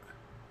of it?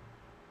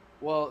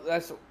 Well,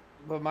 that's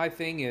but my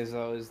thing is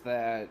though is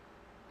that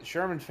the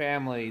Sherman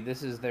family,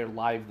 this is their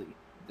livelihood.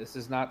 This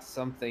is not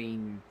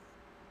something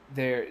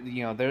their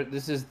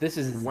this is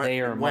When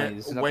their when money.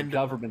 This is not the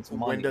government's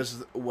money.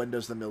 when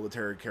does the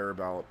military care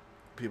about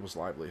people's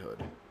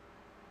livelihood?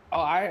 Oh,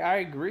 I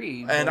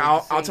agree, And but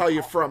at the I'll same tell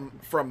you time,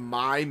 from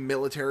my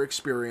military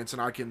experience,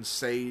 and I can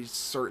say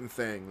certain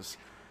things.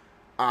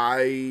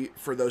 I,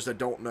 for those that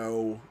don't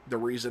know, the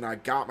reason I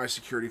got my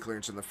security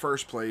clearance in the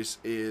first place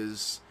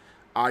is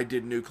I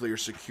did nuclear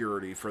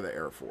security for the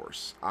Air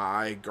Force.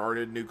 I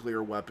guarded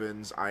nuclear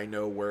weapons. I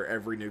know where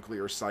every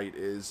nuclear site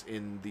is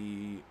in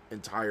the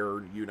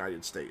entire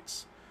United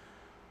States.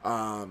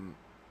 Um,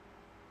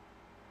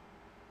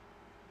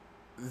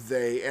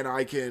 and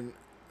I can,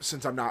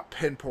 since I'm not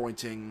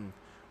pinpointing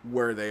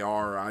where they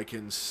are, I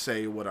can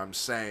say what I'm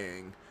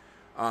saying.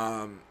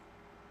 Um,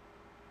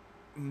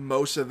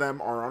 most of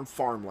them are on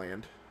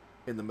farmland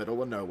in the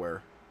middle of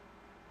nowhere.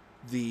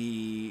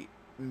 The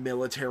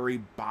military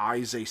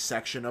buys a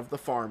section of the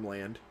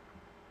farmland.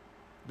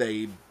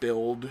 They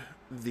build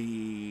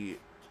the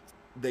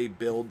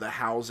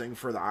housing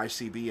for the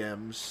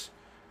ICBMs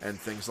and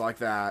things like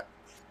that.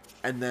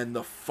 And then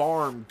the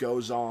farm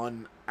goes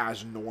on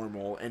as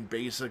normal, and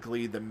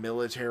basically the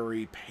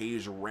military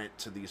pays rent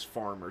to these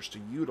farmers to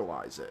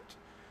utilize it.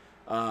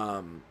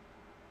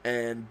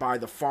 And by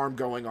the farm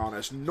going on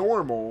as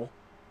normal,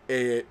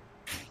 it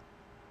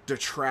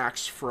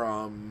detracts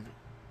from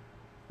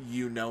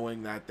you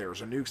knowing that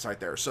there's a nuke site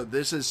there. So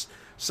this is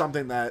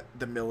something that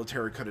the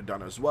military could have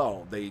done as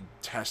well. They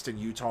test in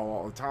Utah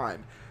all the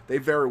time. They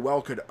very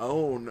well could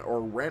own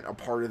or rent a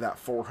part of that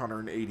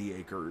 480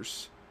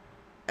 acres,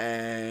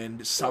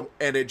 and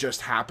it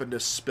just happened to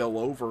spill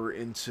over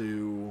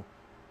into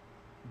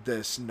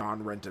this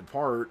non-rented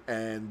part,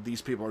 and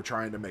these people are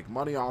trying to make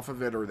money off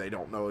of it, or they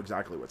don't know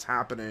exactly what's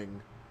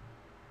happening.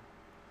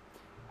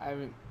 I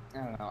mean, I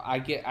don't know. I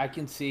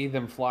can see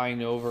them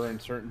flying over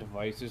and certain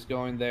devices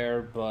going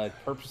there, but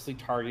purposely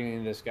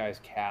targeting this guy's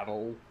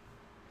cattle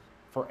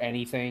for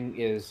anything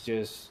is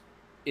just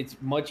it's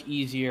much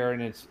easier,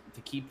 and it's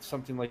to keep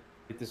something like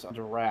this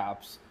under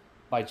wraps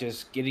by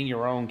just getting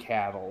your own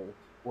cattle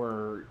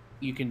where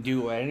you can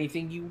do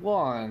anything you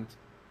want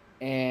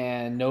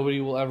and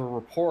nobody will ever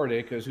report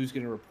it because who's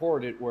going to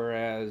report it,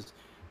 whereas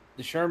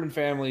the Sherman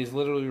family is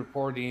literally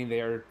reporting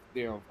their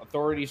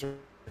authorities are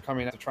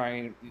coming out to try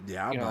and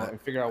Yeah, but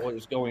and figure out what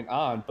is going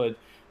on, but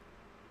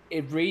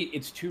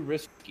it's too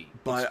risky.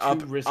 It's but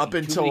too risky.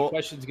 Too many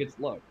questions get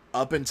looked.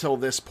 up until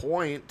this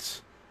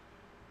point,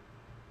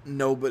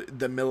 nobody,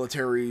 the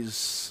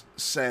military's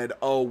said,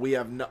 "Oh,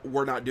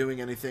 we're not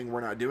doing anything.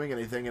 We're not doing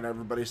anything," and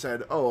everybody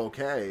said, "Oh,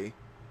 okay."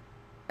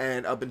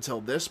 And up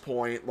until this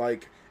point,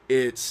 like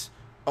it's,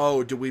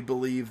 "Oh, do we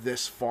believe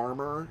this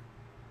farmer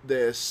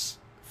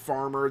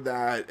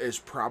that is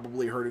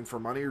probably hurting for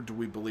money, or do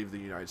we believe the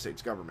United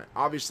States government?"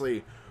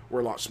 Obviously, we're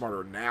a lot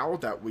smarter now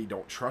that we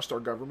don't trust our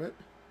government.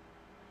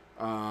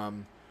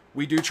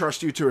 We do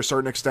trust you to a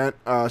certain extent,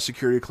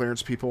 security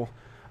clearance people.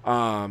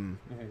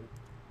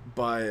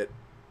 But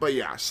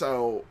yeah,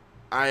 so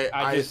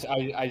I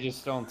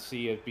just don't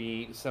see it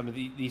being some of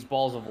these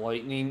balls of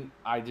lightning.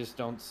 I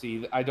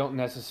don't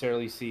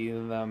necessarily see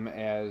them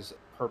as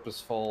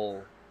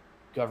purposeful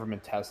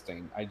government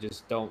testing. I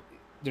just don't.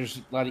 There's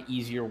a lot of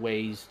easier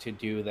ways to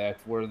do that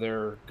where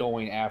they're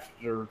going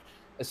after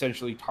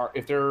essentially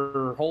if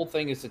their whole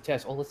thing is to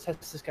test. Oh, let's test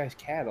this guy's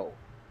cattle.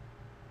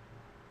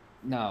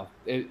 No,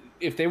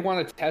 if they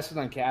want to test it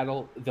on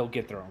cattle, they'll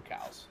get their own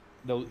cows.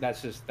 Though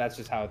that's just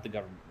how the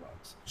government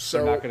runs.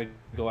 They're not going to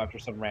go after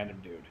some random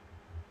dude.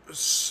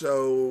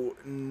 So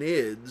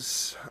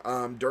NIDS,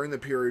 during the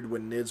period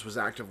when NIDS was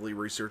actively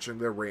researching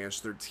their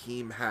ranch, their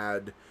team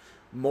had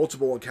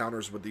multiple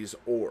encounters with these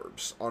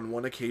orbs. On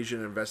one occasion,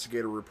 an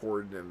investigator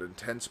reported an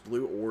intense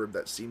blue orb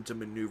that seemed to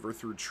maneuver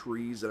through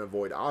trees and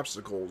avoid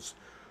obstacles,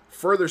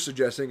 further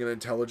suggesting an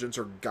intelligence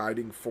or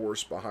guiding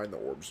force behind the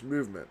orb's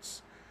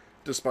movements.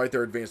 Despite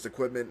their advanced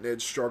equipment,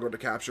 NIDS struggled to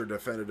capture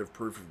definitive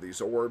proof of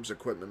these orbs.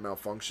 Equipment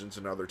malfunctions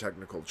and other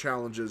technical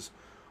challenges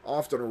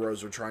often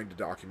arose when trying to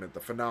document the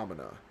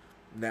phenomena.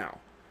 Now,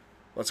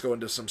 let's go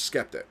into some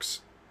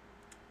skeptics.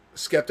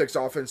 Skeptics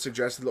often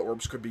suggested the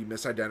orbs could be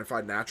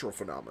misidentified natural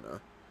phenomena.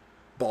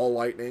 Ball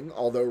lightning,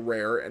 although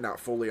rare and not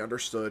fully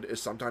understood,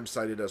 is sometimes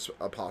cited as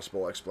a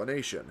possible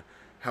explanation.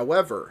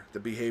 However,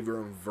 the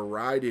behavior and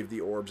variety of the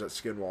orbs at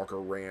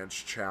Skinwalker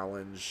Ranch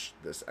challenge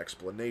this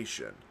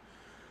explanation.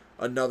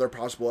 Another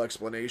possible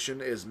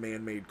explanation is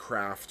man-made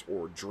craft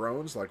or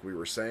drones, like we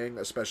were saying,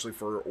 especially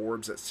for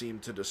orbs that seem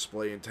to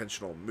display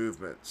intentional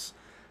movements.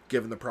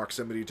 Given the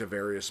proximity to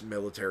various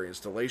military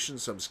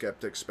installations, some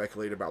skeptics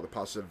speculate about the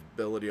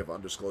possibility of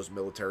undisclosed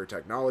military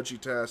technology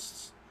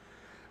tests.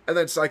 And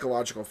then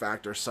psychological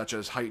factors such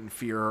as heightened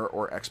fear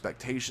or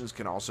expectations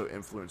can also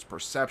influence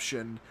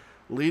perception,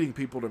 leading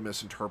people to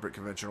misinterpret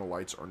conventional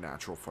lights or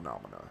natural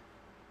phenomena.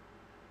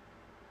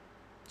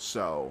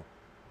 So,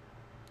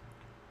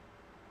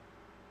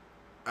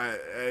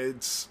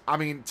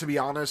 to be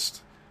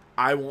honest,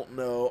 I won't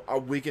know.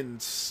 We can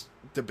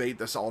debate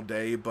this all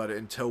day, but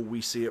until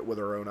we see it with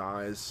our own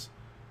eyes,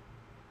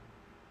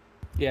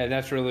 yeah,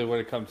 that's really what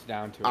it comes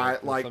down to.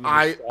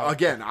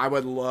 I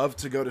would love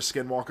to go to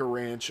Skinwalker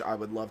Ranch. I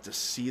would love to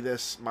see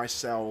this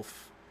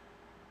myself,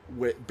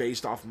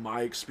 based off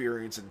my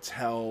experience, and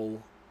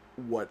tell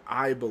what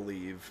I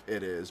believe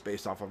it is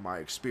based off of my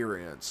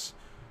experience.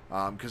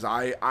 Because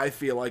I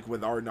feel like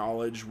with our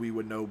knowledge, we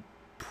would know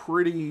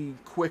pretty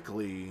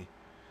quickly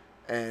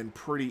and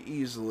pretty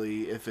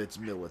easily if it's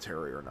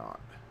military or not.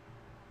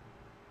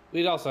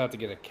 We'd also have to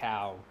get a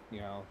cow,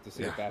 to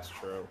see if that's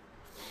true.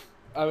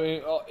 I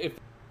mean, if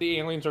the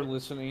aliens are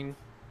listening,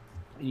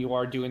 and you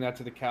are doing that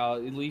to the cow,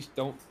 at least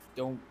don't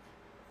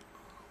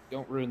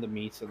ruin the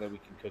meat so that we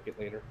can cook it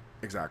later.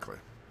 Exactly.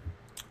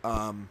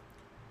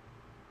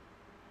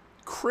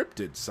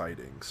 Cryptid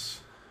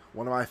sightings.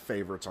 One of my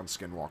favorites on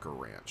Skinwalker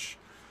Ranch.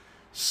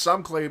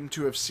 Some claim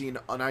to have seen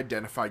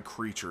unidentified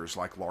creatures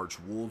like large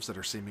wolves that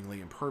are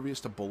seemingly impervious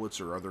to bullets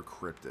or other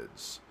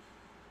cryptids.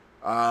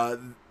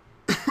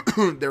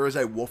 There is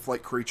a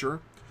wolf-like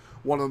creature.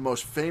 One of the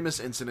most famous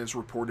incidents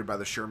reported by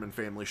the Sherman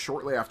family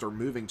shortly after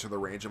moving to the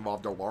ranch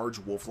involved a large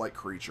wolf-like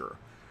creature.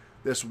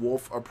 This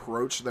wolf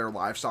approached their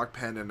livestock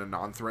pen in a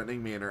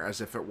non-threatening manner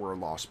as if it were a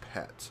lost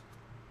pet.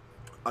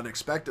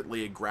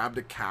 Unexpectedly, it grabbed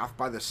a calf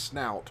by the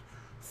snout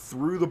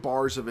through the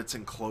bars of its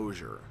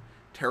enclosure.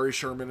 Terry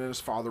Sherman and his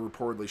father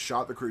reportedly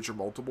shot the creature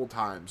multiple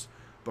times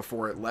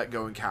before it let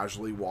go and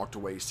casually walked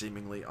away,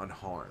 seemingly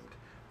unharmed.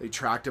 They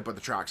tracked it, but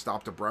the track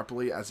stopped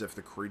abruptly as if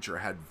the creature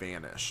had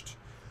vanished.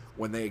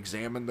 When they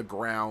examined the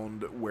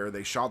ground where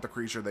they shot the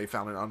creature, they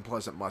found an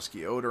unpleasant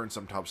musky odor and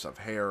some tufts of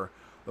hair.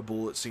 The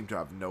bullet seemed to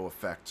have no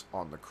effect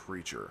on the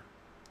creature.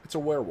 It's a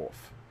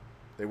werewolf.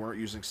 They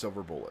weren't using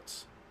silver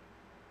bullets.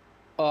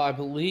 I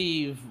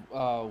believe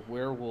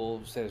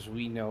werewolves, as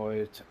we know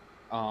it,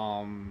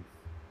 out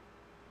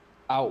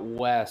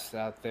west,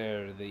 out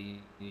there, the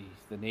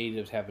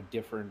natives have a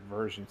different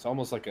version. It's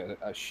almost like a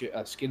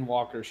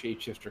skinwalker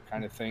shapeshifter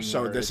kind of thing.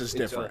 So this is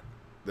different.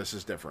 This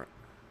is different.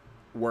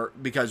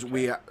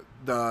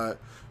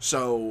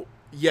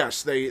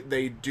 Yes,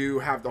 they do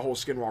have the whole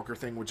Skinwalker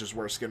thing, which is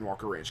where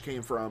Skinwalker Ranch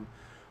came from,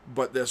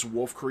 but this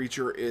wolf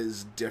creature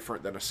is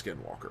different than a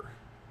Skinwalker.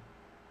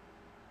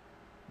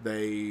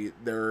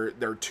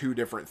 They're two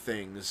different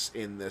things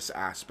in this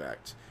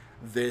aspect.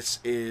 This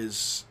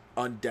is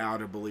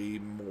undoubtedly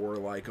more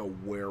like a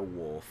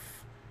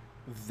werewolf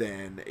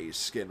than a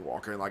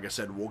Skinwalker. And like I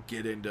said, we'll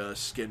get into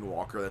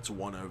Skinwalker. That's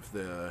one of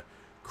the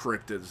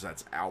cryptids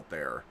that's out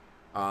there.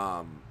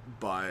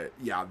 But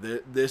yeah,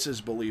 this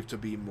is believed to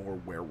be more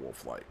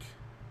werewolf-like.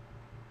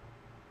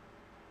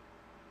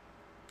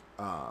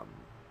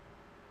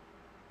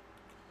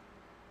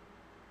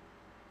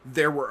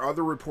 There were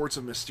other reports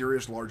of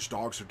mysterious large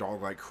dogs or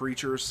dog-like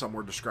creatures. Some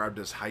were described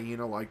as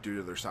hyena-like due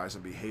to their size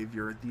and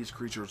behavior. These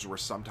creatures were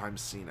sometimes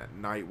seen at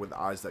night with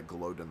eyes that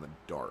glowed in the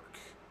dark.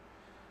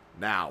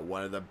 Now,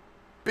 one of the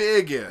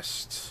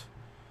biggest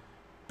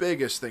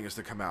things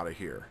to come out of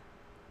here.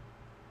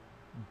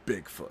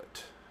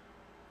 Bigfoot.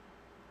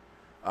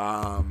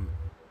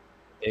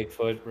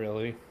 Bigfoot,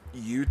 really?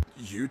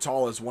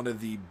 Utah is one of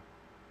the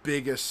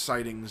biggest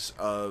sightings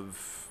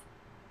of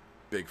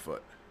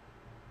Bigfoot.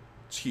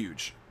 It's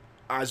huge.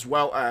 As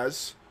well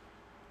as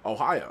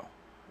Ohio.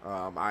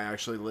 I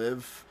actually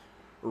live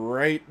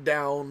right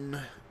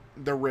down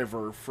the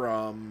river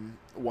from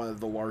one of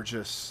the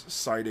largest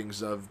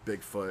sightings of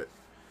Bigfoot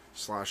 /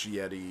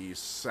 Yeti,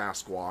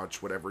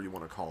 Sasquatch, whatever you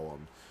want to call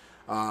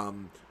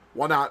them.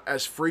 While not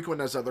as frequent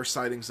as other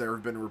sightings, there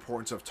have been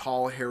reports of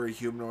tall, hairy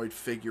humanoid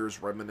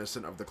figures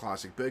reminiscent of the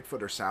classic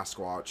Bigfoot or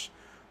Sasquatch.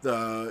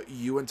 The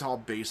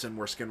Uintah Basin,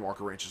 where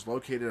Skinwalker Ranch is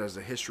located, has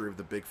a history of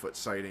the Bigfoot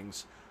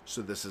sightings,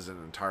 so this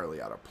isn't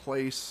entirely out of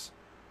place.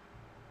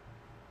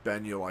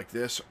 Ben, you like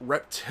this?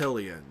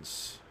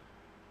 Reptilians.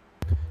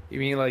 You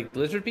mean like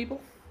lizard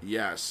people?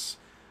 Yes.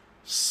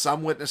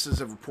 Some witnesses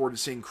have reported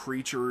seeing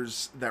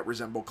creatures that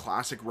resemble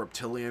classic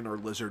reptilian or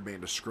lizard man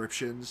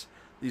descriptions.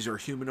 These are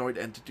humanoid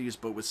entities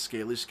but with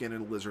scaly skin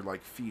and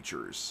lizard-like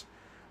features.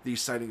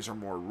 These sightings are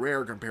more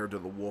rare compared to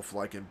the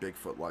wolf-like and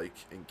Bigfoot-like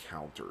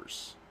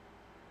encounters.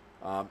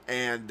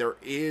 And there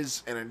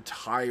is an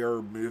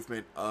entire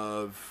movement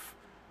of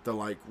the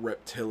like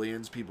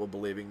reptilians, people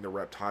believing the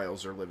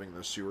reptiles are living in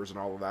the sewers and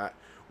all of that.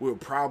 We'll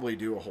probably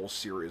do a whole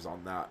series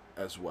on that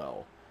as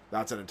well.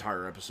 That's an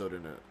entire episode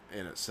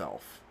in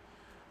itself.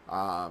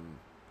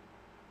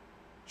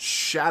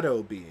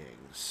 Shadow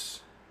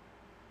beings.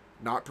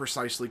 Not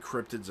precisely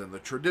cryptids in the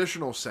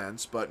traditional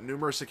sense, but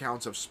numerous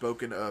accounts have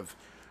spoken of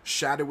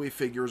shadowy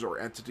figures or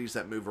entities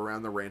that move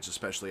around the ranch,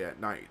 especially at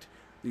night.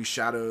 These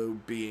shadow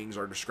beings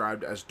are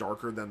described as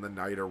darker than the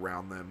night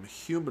around them,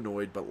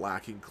 humanoid but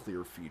lacking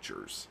clear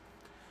features.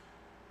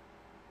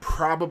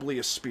 Probably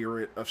a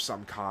spirit of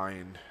some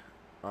kind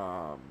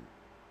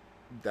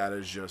that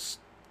is just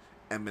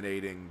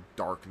emanating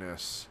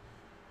darkness.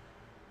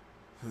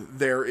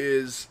 There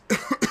is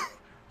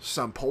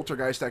some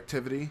poltergeist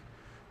activity.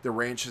 The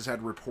ranch has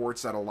had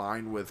reports that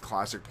align with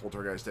classic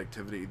poltergeist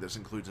activity. This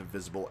includes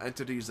invisible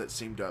entities that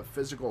seem to have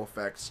physical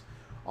effects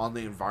on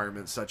the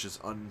environment, such as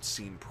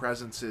unseen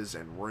presences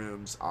in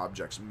rooms,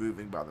 objects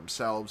moving by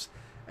themselves,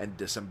 and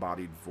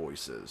disembodied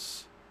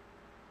voices.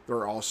 There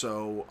are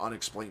also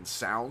unexplained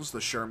sounds.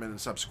 The Sherman and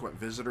subsequent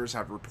visitors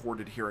have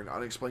reported hearing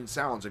unexplained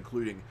sounds,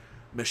 including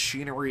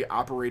machinery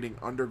operating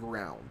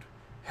underground,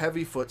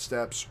 heavy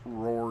footsteps,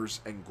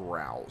 roars, and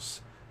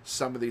growls.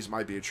 Some of these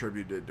might be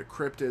attributed to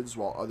cryptids,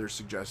 while others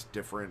suggest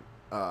different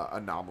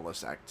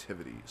anomalous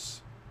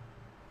activities.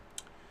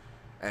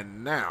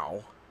 And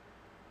now,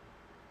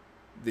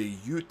 the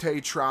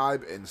Ute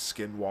tribe and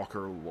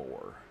Skinwalker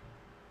lore.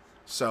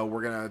 So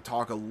we're going to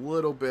talk a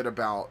little bit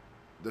about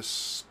the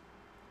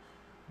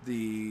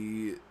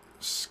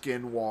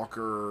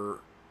Skinwalker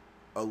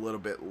a little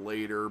bit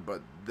later,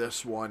 but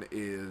this one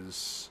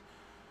is...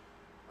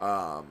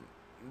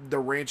 the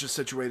ranch is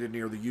situated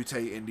near the Ute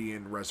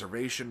Indian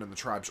Reservation, and the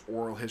tribe's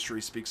oral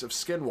history speaks of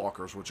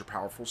skinwalkers, which are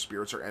powerful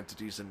spirits or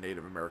entities in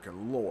Native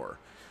American lore.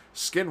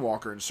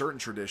 Skinwalker, in certain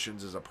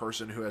traditions, is a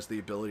person who has the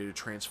ability to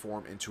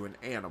transform into an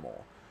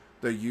animal.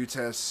 The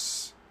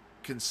Utes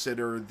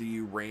consider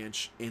the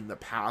ranch in the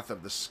path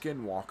of the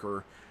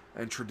Skinwalker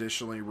and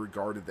traditionally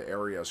regarded the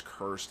area as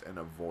cursed and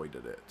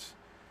avoided it.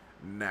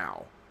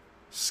 Now,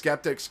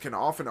 skeptics can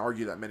often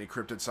argue that many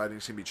cryptid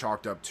sightings can be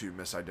chalked up to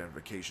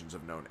misidentifications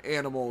of known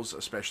animals,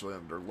 especially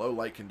under low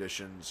light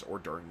conditions or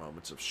during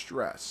moments of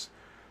stress.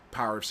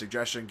 Power of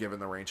suggestion, given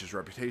the ranch's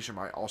reputation,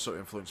 might also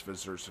influence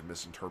visitors to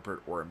misinterpret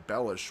or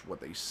embellish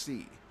what they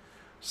see.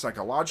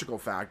 Psychological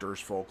factors,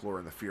 folklore,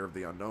 and the fear of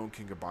the unknown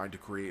can combine to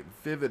create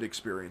vivid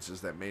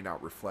experiences that may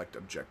not reflect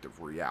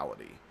objective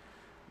reality.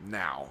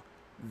 Now,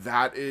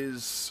 that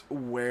is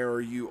where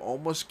you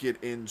almost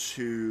get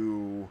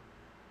into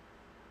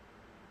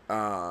what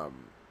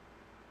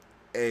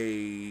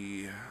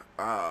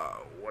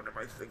am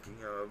I thinking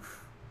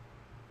of?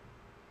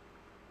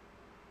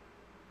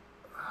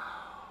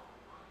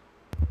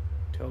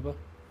 Toba?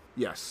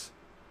 Yes.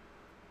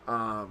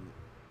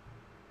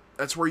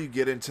 That's where you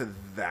get into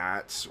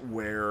that,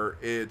 where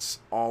it's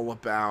all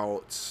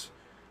about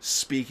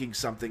speaking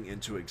something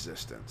into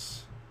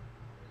existence.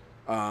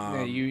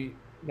 Yeah, you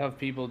enough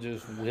people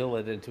just will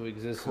it into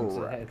existence.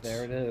 Correct.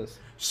 There it is.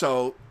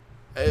 So,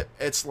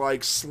 it's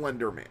like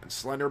Slender Man.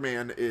 Slender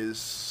Man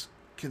is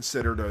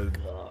considered a...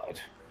 God.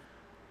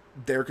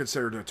 They're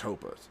considered a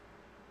topa.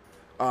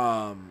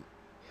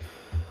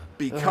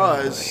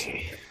 Because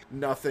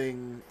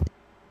nothing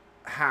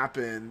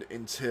happened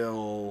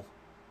until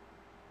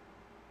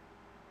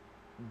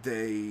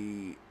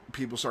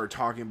people started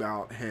talking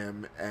about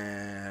him,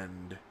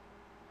 and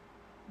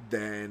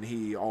then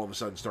he all of a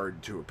sudden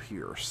started to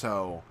appear.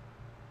 So,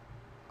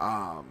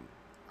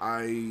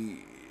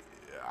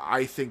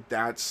 I think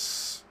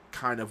that's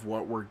kind of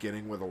what we're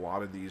getting with a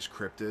lot of these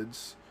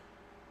cryptids.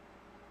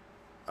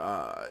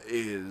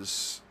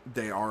 Is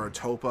they are a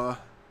topa.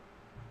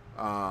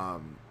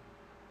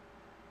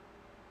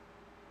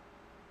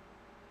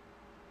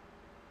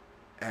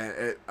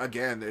 And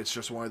again, it's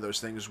just one of those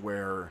things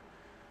where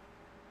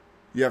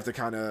you have to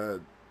kind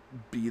of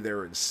be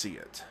there and see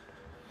it.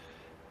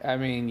 I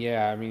mean,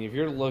 yeah. I mean, if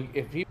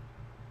you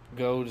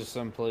go to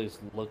someplace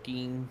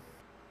looking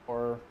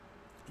for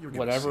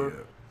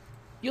whatever,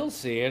 you'll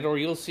see it, or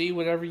you'll see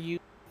whatever you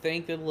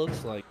think it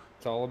looks like.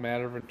 It's all a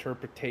matter of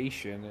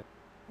interpretation. It's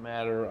a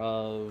matter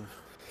of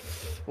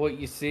what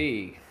you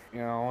see,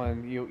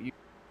 and you.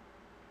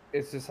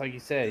 It's just like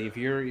you said. If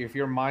your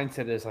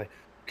mindset is like,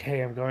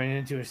 okay, I'm going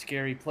into a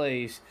scary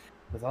place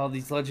with all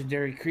these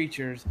legendary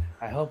creatures.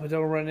 I hope I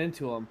don't run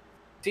into them.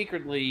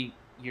 Secretly,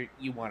 you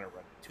want to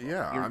run into them.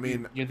 Yeah, I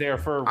mean, you're there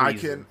for a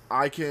reason.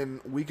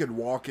 We could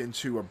walk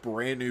into a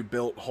brand new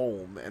built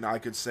home, and I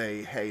could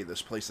say, hey,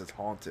 this place is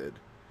haunted.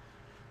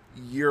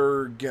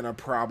 You're gonna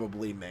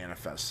probably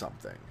manifest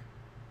something.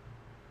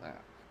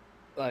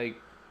 Like,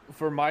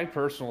 for my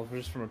personal,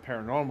 just from a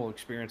paranormal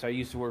experience, I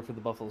used to work for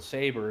the Buffalo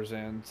Sabres,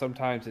 and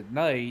sometimes at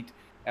night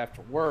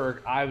after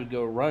work, I would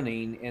go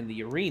running in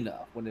the arena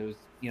when it was,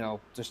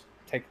 just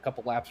take a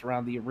couple laps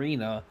around the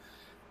arena,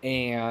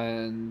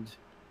 and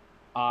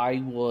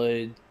I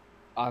would,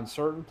 on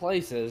certain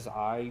places,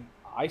 I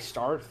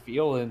start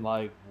feeling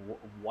like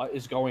what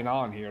is going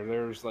on here.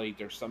 There's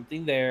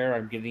something there.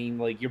 I'm getting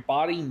like your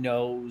body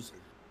knows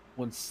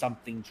when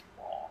something's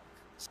wrong.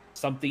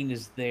 Something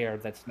is there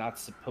that's not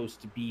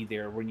supposed to be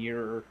there when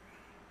you're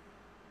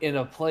in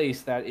a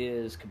place that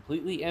is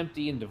completely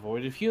empty and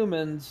devoid of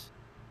humans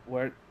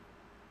where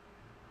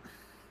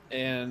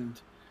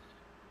and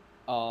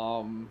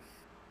um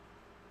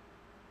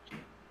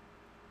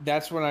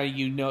that's when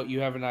you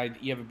have an idea,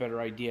 you have a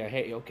better idea.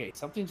 Hey, okay,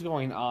 something's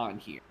going on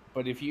here.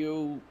 But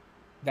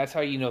that's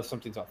how you know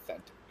something's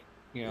authentic.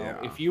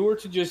 Yeah. If we were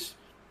to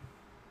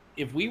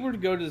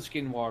go to the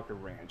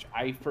Skinwalker Ranch,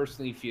 I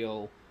personally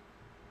feel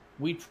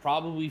we'd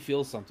probably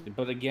feel something.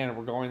 But again,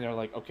 we're going there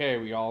like, okay,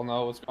 we all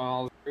know what's going on,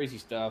 all this crazy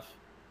stuff,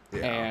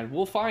 Yeah. and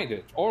we'll find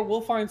it, or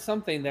we'll find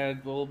something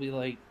that will be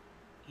like,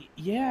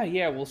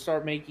 yeah, we'll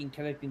start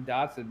connecting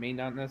dots that may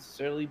not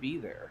necessarily be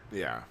there.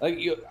 Yeah. Like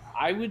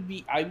I would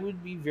be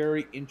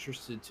very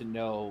interested to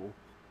know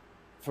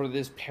for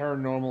this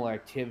paranormal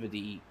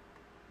activity.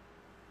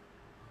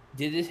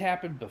 Did it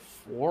happen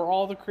before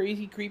all the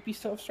crazy, creepy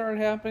stuff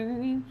started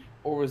happening,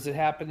 or was it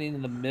happening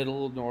in the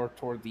middle or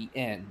toward the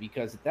end?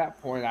 Because at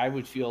that point, I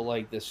would feel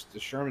like the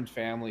Sherman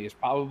family is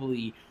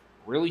probably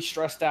really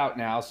stressed out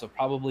now, so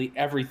probably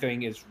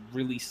everything is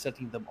really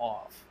setting them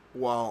off.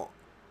 Well,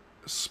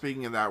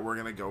 speaking of that, we're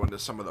going to go into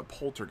some of the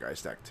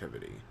poltergeist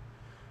activity.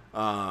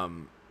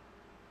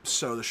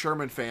 So the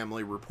Sherman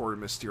family reported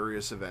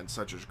mysterious events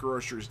such as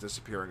groceries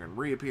disappearing and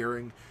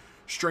reappearing,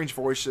 strange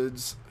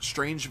voices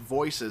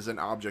and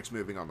objects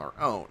moving on their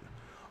own.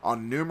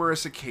 On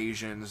numerous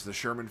occasions, the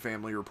Sherman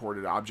family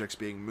reported objects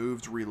being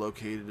moved,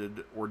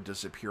 relocated, or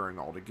disappearing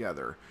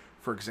altogether.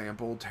 For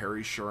example,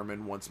 Terry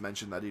Sherman once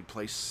mentioned that he'd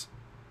place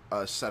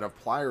a set of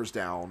pliers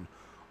down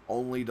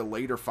only to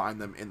later find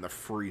them in the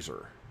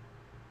freezer.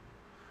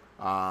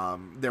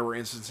 There were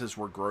instances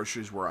where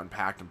groceries were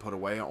unpacked and put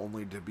away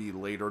only to be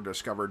later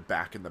discovered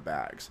back in the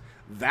bags.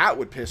 That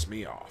would piss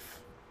me off.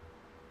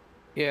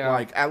 Yeah,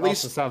 Like at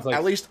least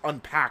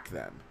unpack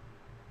them.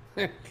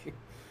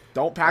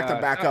 Don't pack them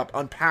back up.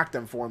 Unpack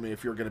them for me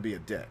if you're going to be a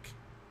dick.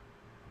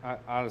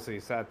 Honestly,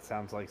 that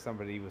sounds like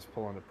somebody was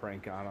pulling a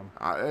prank on them.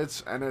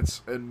 It's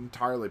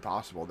entirely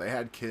possible. They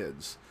had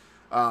kids.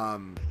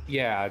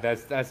 Yeah,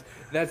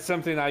 that's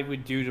something I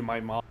would do to my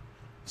mom.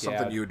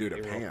 Something you would do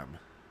to Pam.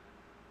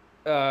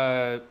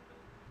 Yeah,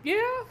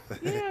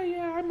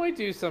 I might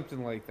do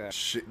something like that.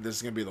 This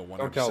is gonna be the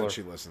one episode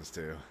she listens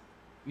to.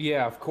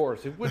 Yeah, of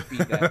course, it would be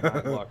that.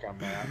 My luck on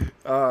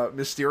that.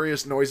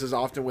 Mysterious noises,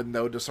 often with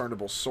no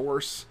discernible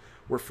source,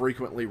 were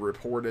frequently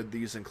reported.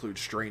 These include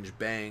strange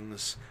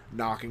bangs,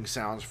 knocking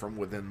sounds from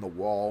within the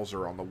walls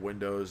or on the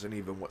windows, and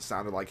even what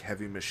sounded like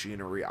heavy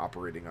machinery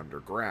operating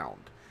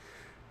underground.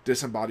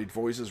 Disembodied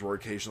voices were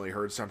occasionally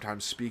heard,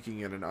 sometimes speaking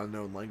in an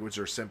unknown language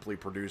or simply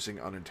producing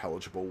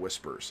unintelligible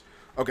whispers.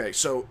 Okay,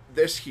 so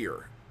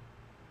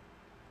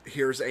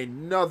here's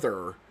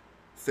another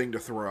thing to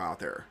throw out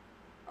there.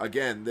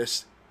 Again,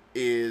 this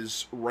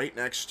is right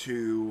next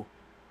to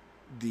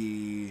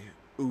the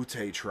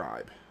Ute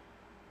tribe.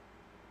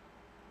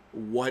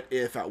 What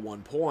if at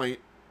one point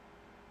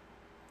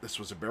this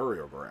was a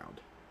burial ground?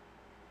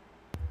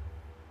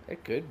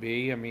 It could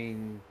be. I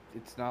mean,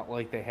 it's not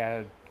like they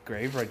had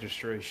grave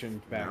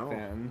registration back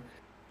then.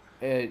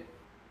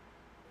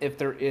 If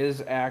there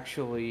is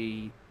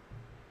actually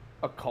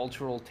a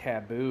cultural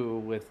taboo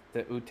with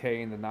the Ute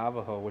and the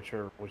Navajo, which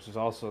is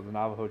also the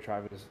Navajo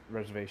tribe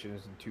reservation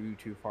isn't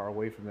too far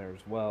away from there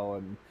as well,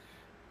 and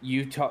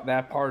Utah,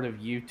 that part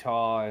of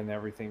Utah and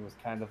everything was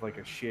kind of like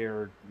a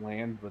shared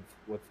land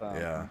with them.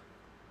 Yeah.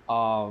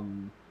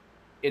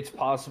 It's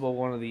possible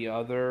one or the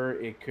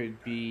other. It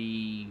could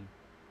be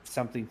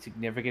something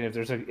significant.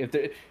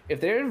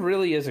 If there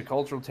really is a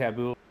cultural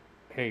taboo,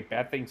 hey,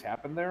 bad things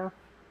happen there.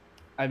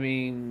 I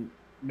mean,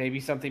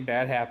 maybe something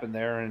bad happened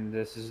there, and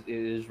it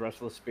is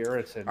restless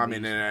spirits, and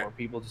more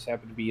people just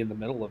happen to be in the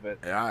middle of it.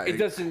 Yeah, it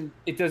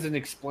doesn't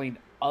explain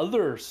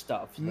other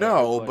stuff.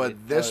 No,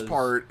 but this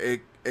part,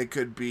 it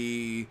could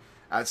be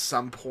at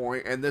some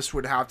point, and this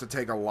would have to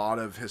take a lot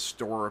of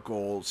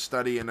historical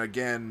study. And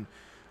again,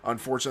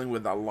 unfortunately,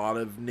 with a lot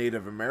of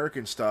Native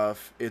American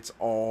stuff, it's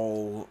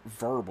all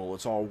verbal.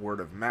 It's all word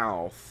of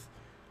mouth.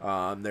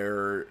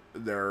 They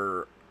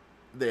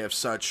have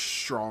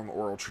such strong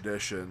oral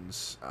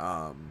traditions.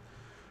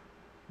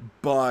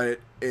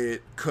 But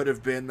it could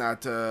have been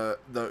that the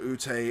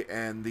Ute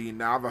and the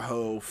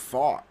Navajo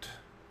fought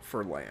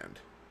for land.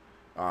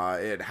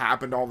 It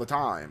happened all the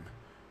time.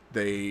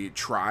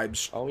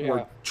 Tribes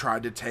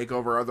tried to take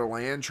over other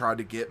land, tried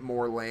to get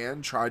more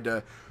land,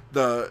 the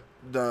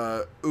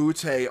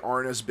Ute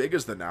aren't as big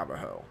as the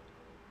Navajo.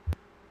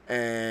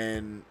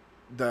 And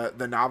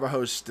the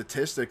Navajos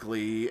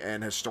statistically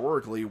and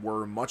historically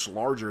were much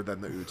larger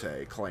than the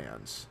Ute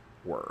clans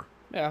were.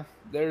 Yeah,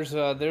 there's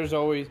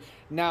always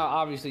now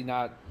obviously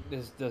not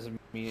this doesn't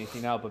mean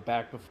anything now, but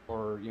back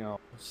before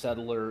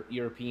settler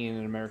European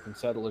and American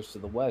settlers to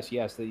the west,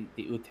 yes, the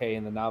Ute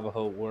and the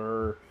Navajo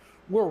were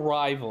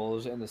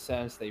rivals in the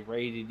sense they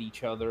raided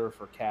each other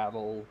for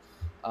cattle,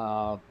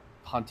 uh,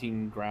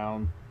 hunting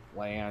ground,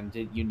 land,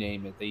 you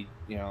name it. They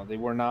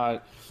were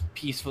not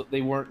peaceful.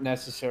 They weren't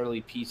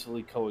necessarily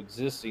peacefully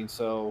coexisting.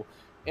 So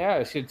yeah,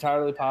 it's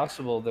entirely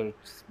possible there's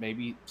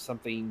maybe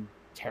something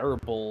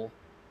terrible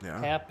Yeah.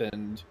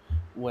 happened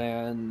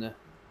when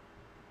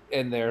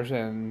and there's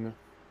an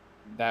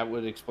that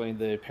would explain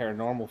the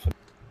paranormal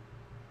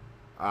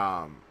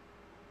phenomenon.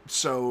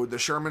 So the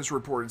Shermans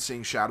reported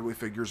seeing shadowy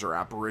figures or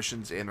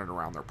apparitions in and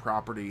around their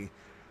property.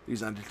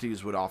 These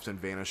entities would often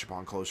vanish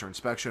upon closer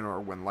inspection or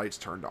when lights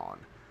turned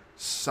on.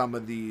 Some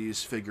of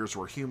these figures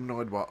were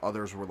humanoid, while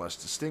others were less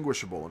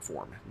distinguishable in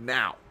form.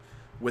 Now,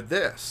 with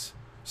this,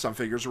 some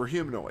figures were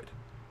humanoid.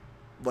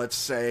 Let's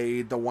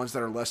say the ones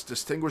that are less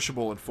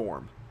distinguishable in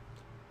form.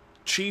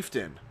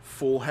 Chieftain,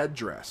 full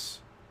headdress.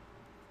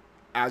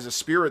 As a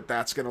spirit,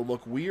 that's going to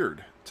look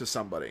weird to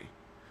somebody.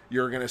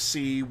 You're going to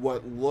see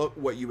what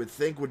you would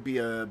think would be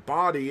a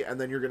body,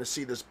 and then you're going to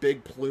see this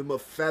big plume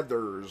of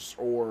feathers,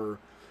 or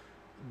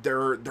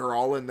they're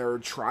all in their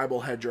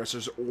tribal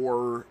headdresses,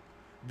 or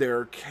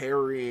they're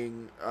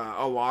carrying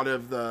a lot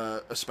of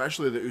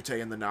especially the Ute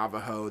and the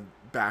Navajo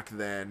back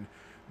then.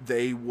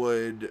 They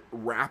would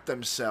wrap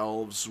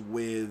themselves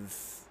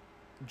with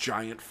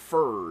giant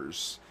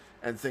furs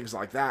and things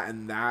like that,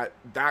 and that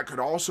could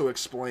also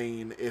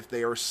explain if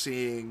they are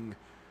seeing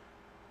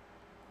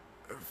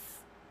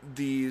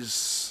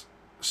these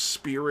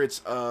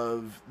spirits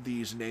of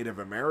these Native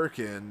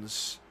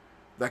Americans.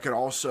 That could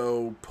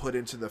also put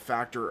into the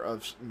factor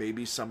of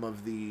maybe some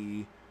of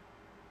the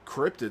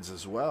cryptids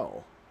as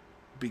well,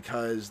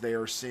 because they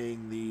are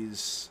seeing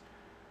these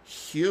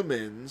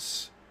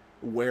humans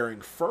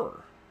wearing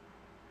fur,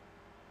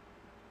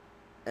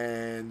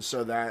 and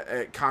so that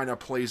it kind of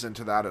plays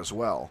into that as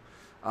well.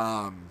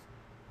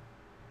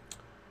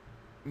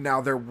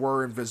 Now, there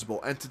were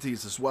invisible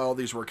entities as well.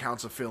 These were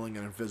accounts of feeling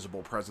an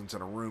invisible presence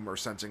in a room or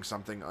sensing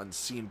something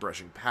unseen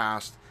brushing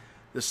past.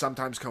 This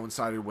sometimes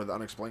coincided with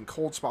unexplained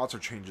cold spots or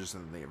changes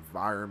in the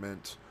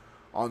environment.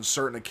 On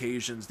certain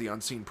occasions, the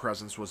unseen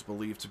presence was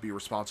believed to be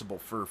responsible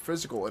for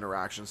physical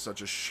interactions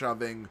such as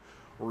shoving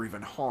or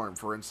even harm.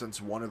 For instance,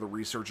 one of the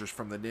researchers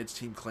from the NIDS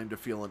team claimed to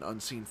feel an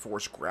unseen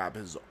force grab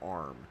his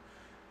arm.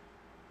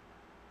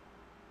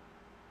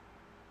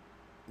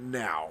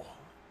 Now,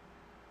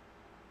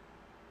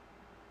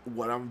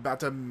 what I'm about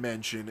to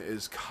mention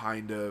is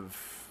kind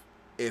of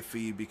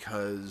iffy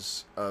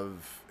because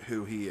of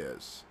who he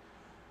is.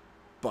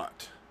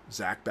 But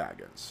Zach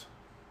Baggins.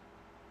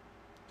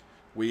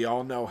 We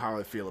all know how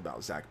I feel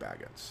about Zach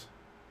Baggins.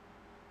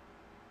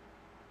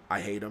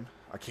 I hate him.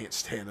 I can't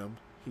stand him.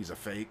 He's a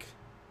fake.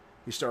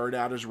 He started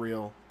out as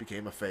real,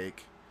 became a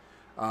fake.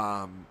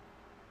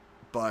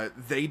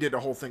 But they did a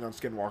whole thing on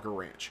Skinwalker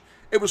Ranch.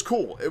 It was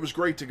cool. It was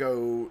great to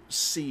go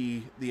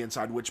see the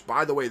inside, which,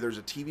 by the way, there's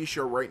a TV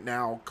show right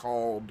now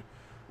called,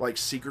 like,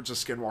 Secrets of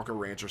Skinwalker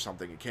Ranch or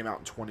something. It came out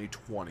in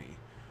 2020.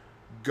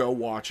 Go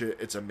watch it.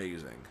 It's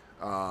amazing.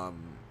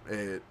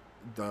 The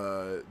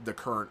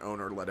current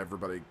owner let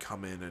everybody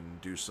come in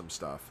and do some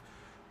stuff.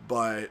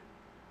 But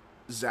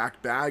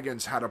Zach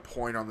Baggins had a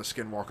point on the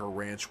Skinwalker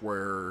Ranch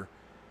where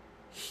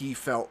he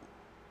felt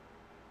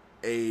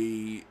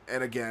and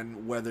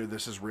again, whether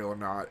this is real or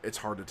not, it's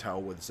hard to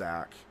tell with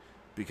Zach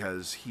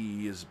because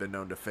he has been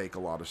known to fake a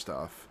lot of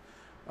stuff.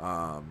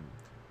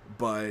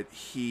 But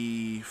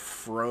he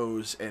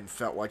froze and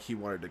felt like he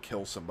wanted to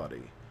kill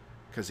somebody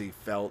because he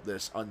felt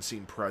this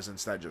unseen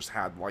presence that just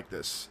had like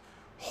this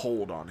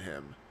hold on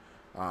him.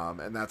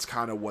 And that's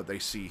kind of what they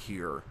see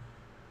here.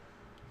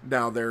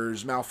 Now,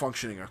 there's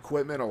malfunctioning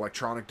equipment.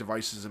 Electronic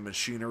devices and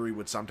machinery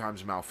would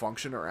sometimes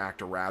malfunction or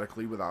act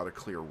erratically without a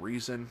clear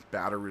reason.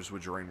 Batteries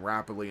would drain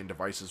rapidly and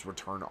devices would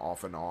turn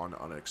off and on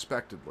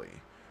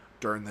unexpectedly.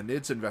 During the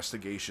NIDS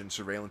investigation,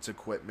 surveillance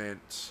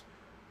equipment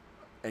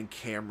and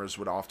cameras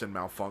would often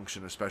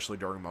malfunction, especially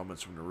during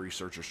moments when the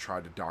researchers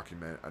tried to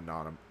document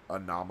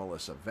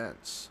anomalous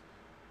events.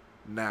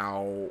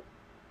 Now,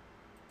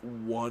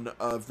 one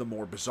of the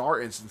more bizarre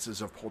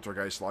instances of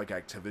poltergeist-like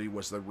activity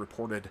was the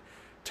reported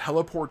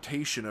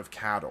teleportation of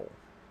cattle.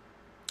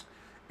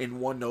 In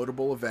one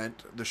notable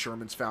event, the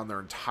Shermans found their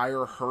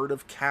entire herd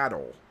of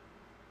cattle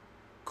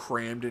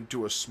crammed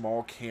into a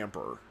small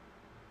camper.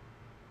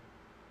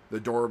 The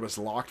door was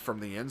locked from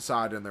the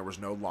inside and there was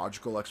no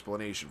logical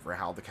explanation for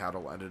how the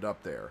cattle ended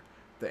up there.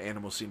 The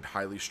animals seemed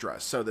highly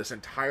stressed. So this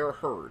entire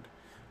herd,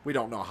 we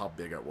don't know how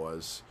big it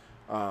was,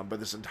 but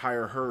this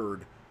entire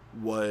herd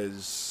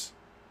was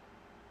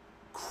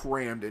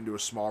crammed into a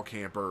small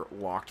camper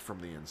locked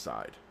from the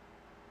inside.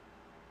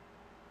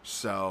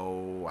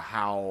 So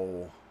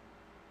how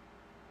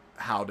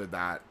did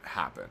that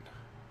happen?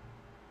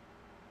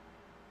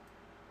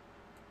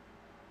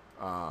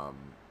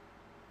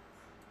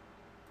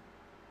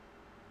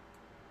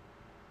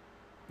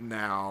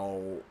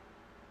 Now,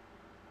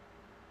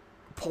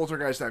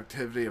 poltergeist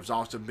activity has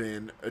often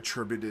been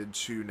attributed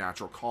to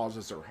natural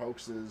causes or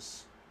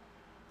hoaxes.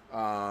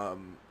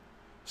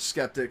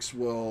 Skeptics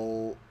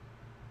will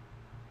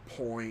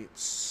point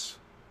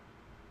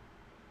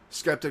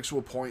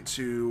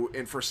to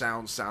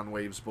infrasound sound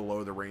waves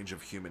below the range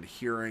of human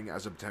hearing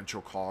as a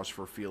potential cause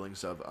for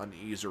feelings of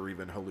unease or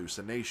even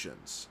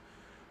hallucinations.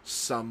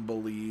 Some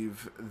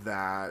believe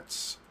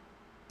that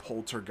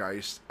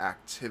poltergeist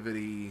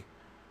activity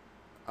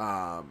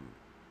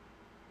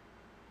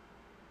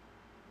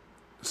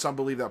some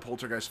believe that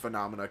poltergeist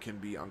phenomena can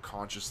be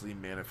unconsciously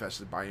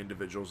manifested by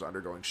individuals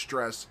undergoing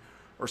stress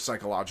or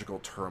psychological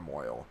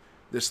turmoil.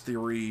 This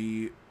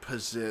theory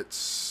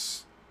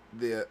posits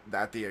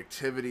that the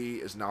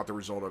activity is not the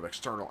result of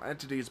external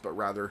entities, but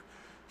rather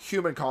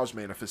human-caused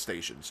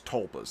manifestations,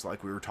 tulpas,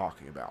 like we were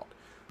talking about.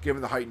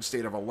 Given the heightened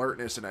state of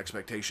alertness and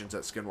expectations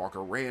at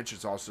Skinwalker Ranch,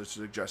 it's also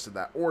suggested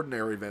that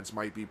ordinary events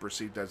might be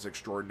perceived as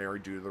extraordinary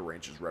due to the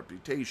ranch's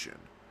reputation.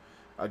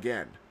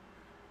 Again,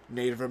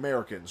 Native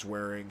Americans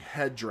wearing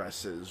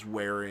headdresses,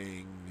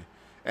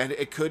 and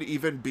it could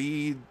even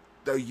be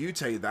the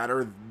Ute that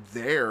are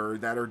there,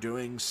 that are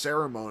doing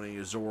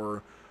ceremonies,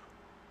 or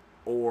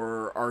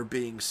are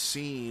being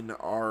seen,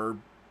 are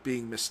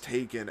being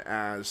mistaken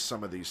as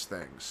some of these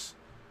things.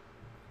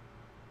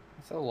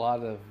 It's a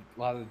lot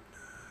of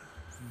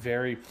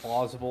very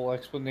plausible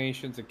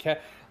explanations.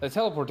 The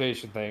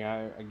teleportation thing,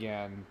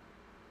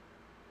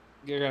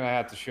 you're gonna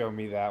have to show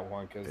me that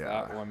one, because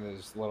that one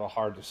is a little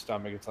hard to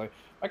stomach. It's like,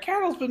 my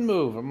cattle's been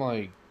moved. I'm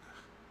like,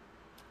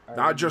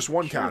 not just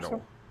one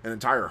cattle, an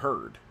entire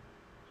herd.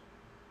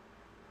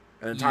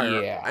 An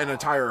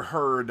entire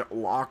herd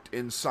locked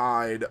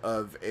inside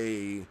of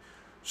a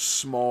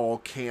small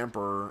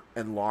camper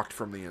and locked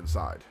from the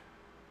inside.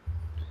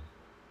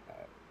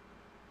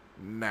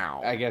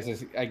 Now, I guess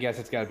it's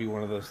got to be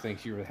one of those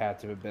things you would have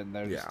to have been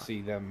there to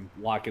see them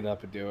lock it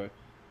up and do it.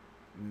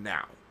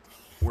 Now,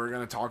 we're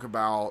going to talk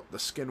about the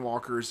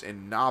skinwalkers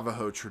in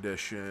Navajo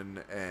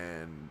tradition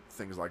and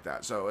things like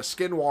that. So, a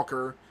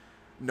skinwalker,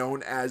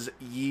 known as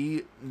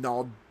Yi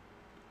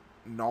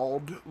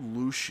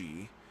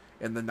Naldlushi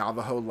in the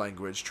Navajo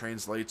language,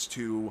 translates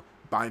to,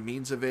 by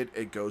means of it,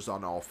 it goes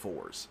on all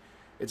fours.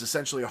 It's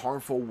essentially a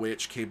harmful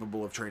witch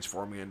capable of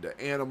transforming into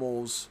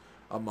animals,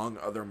 among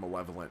other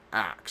malevolent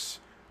acts.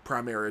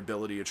 Primary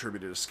ability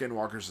attributed to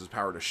skinwalkers is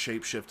power to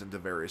shapeshift into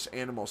various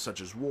animals such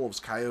as wolves,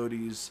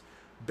 coyotes,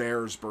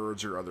 bears,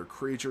 birds, or other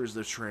creatures.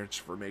 This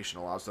transformation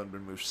allows them to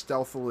move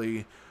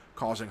stealthily,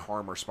 causing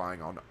harm or spying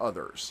on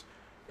others.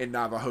 In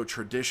Navajo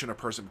tradition, a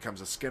person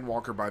becomes a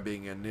skinwalker by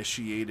being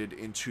initiated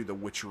into the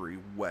witchery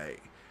way.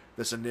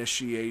 This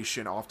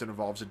initiation often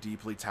involves a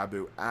deeply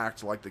taboo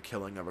act like the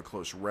killing of a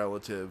close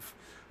relative.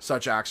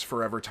 Such acts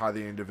forever tie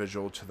the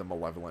individual to the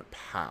malevolent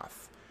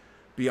path.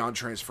 Beyond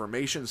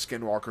transformation,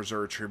 skinwalkers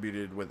are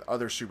attributed with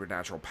other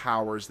supernatural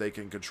powers. They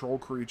can control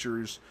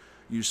creatures,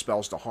 use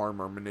spells to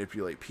harm or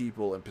manipulate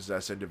people, and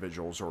possess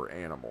individuals or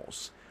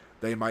animals.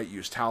 They might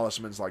use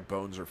talismans like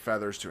bones or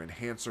feathers to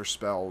enhance their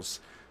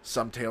spells.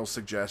 Some tales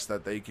suggest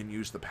that they can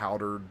use the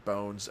powdered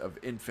bones of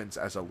infants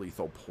as a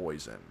lethal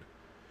poison.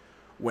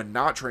 When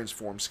not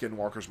transformed,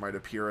 skinwalkers might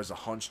appear as a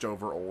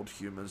hunched-over old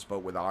humans,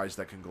 but with eyes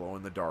that can glow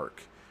in the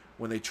dark.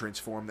 When they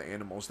transform, the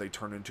animals they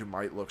turn into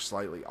might look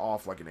slightly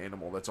off, like an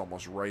animal that's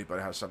almost right, but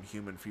has some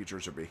human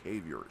features or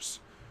behaviors.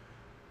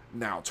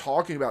 Now,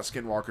 talking about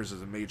skinwalkers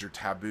is a major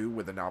taboo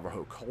with the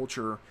Navajo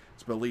culture.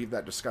 It's believed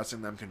that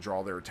discussing them can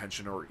draw their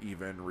attention or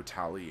even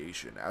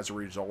retaliation. As a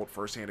result,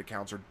 first-hand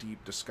accounts or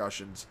deep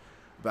discussions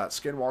about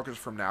skinwalkers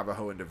from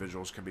Navajo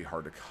individuals can be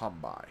hard to come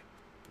by.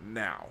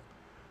 Now,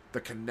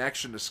 the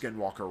connection to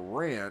Skinwalker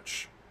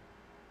Ranch,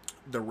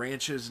 the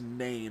ranch's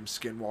name,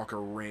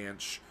 Skinwalker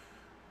Ranch,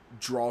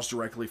 draws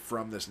directly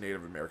from this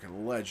Native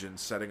American legend,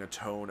 setting a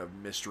tone of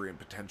mystery and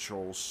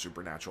potential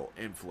supernatural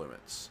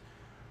influence.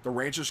 The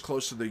ranch is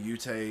close to the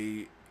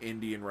Ute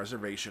Indian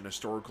Reservation.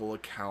 Historical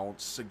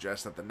accounts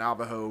suggest that the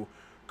Navajo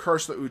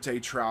cursed the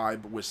Ute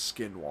tribe with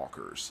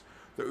skinwalkers.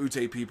 The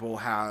Ute people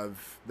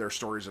have their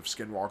stories of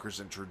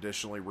skinwalkers and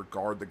traditionally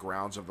regard the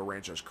grounds of the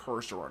ranch as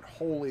cursed or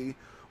unholy,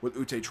 with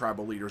Ute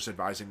tribal leaders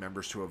advising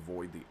members to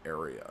avoid the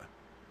area.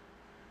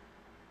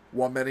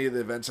 While many of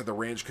the events at the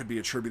ranch could be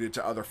attributed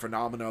to other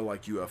phenomena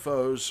like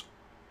UFOs,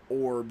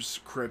 orbs,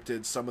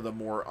 cryptids, some of the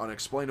more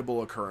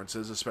unexplainable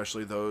occurrences,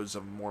 especially those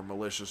of more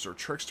malicious or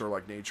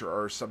trickster-like nature,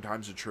 are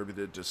sometimes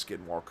attributed to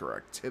skinwalker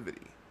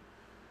activity.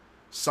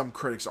 Some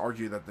critics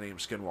argue that the name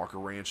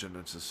Skinwalker Ranch and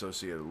its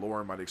associated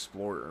lore might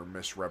explore or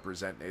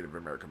misrepresent Native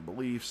American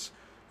beliefs,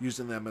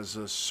 using them as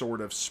a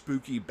sort of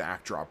spooky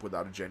backdrop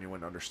without a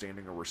genuine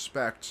understanding or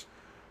respect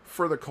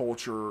for the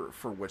culture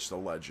for which the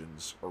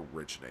legends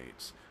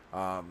originate.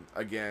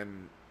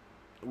 Again,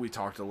 we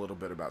talked a little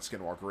bit about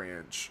Skinwalker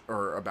Ranch,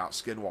 or about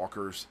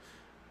skinwalkers.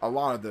 A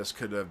lot of this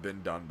could have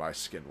been done by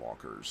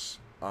skinwalkers.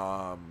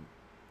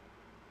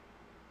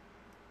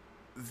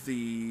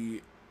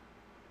 The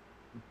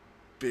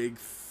big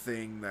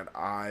thing that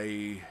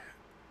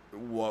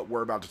what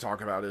we're about to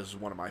talk about is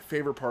one of my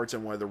favorite parts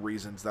and one of the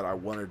reasons that I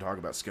wanted to talk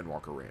about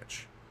Skinwalker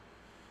Ranch.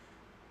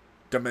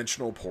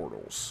 Dimensional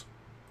portals.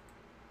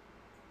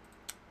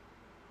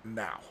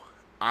 Now,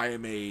 I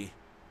am a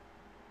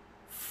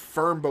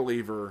firm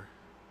believer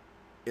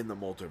in the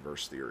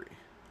multiverse theory.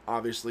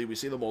 Obviously, we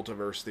see the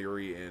multiverse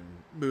theory in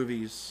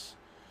movies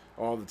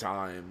all the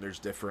time. There's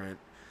different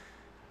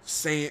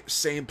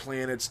same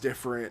planets,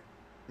 different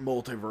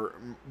multiverse,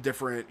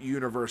 different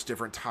universe,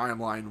 different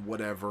timeline,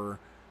 whatever.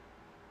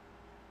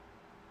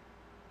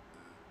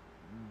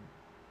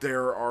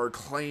 There are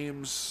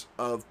claims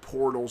of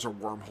portals or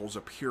wormholes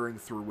appearing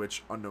through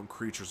which unknown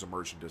creatures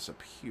emerge and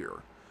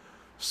disappear.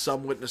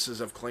 Some witnesses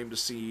have claimed to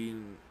see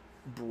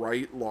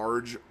bright,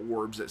 large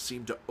orbs that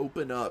seem to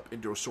open up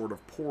into a sort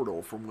of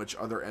portal from which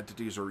other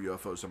entities or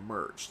UFOs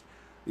emerged.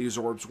 These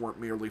orbs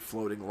weren't merely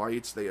floating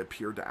lights, they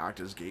appeared to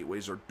act as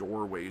gateways or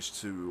doorways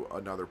to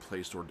another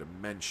place or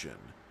dimension.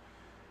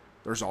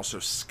 There's also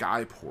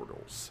sky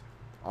portals.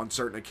 On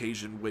certain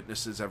occasions,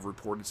 witnesses have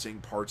reported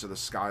seeing parts of the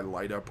sky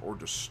light up or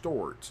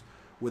distort,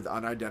 with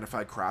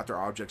unidentified craft or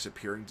objects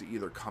appearing to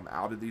either come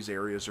out of these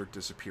areas or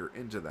disappear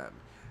into them.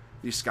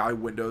 These sky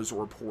windows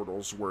or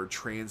portals were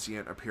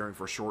transient, appearing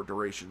for short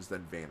durations,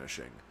 then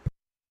vanishing.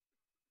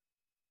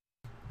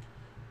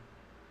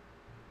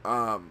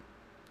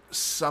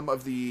 Some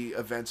of the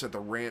events at the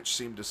ranch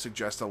seem to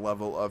suggest a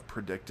level of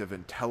predictive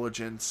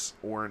intelligence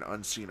or an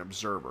unseen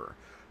observer.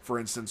 For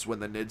instance, when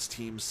the NIDS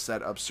team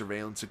set up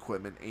surveillance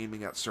equipment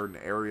aiming at certain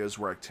areas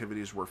where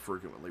activities were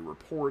frequently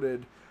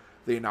reported,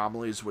 the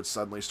anomalies would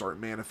suddenly start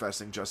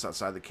manifesting just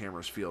outside the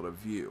camera's field of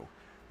view.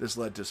 This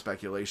led to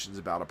speculations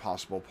about a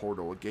possible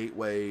portal or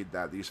gateway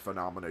that these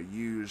phenomena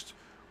used,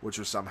 which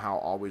was somehow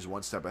always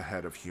one step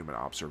ahead of human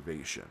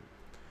observation.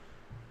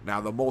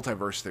 Now, the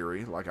multiverse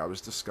theory, like I was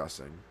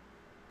discussing,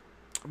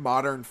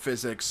 modern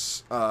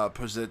physics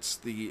posits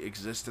the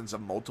existence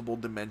of multiple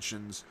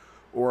dimensions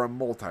or a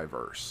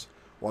multiverse.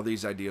 While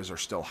these ideas are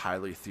still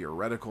highly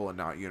theoretical and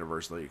not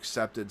universally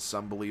accepted,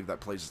 some believe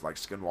that places like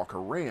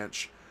Skinwalker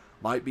Ranch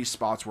might be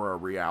spots where our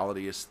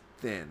reality is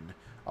thin,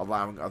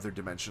 allowing other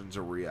dimensions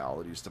or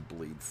realities to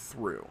bleed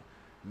through.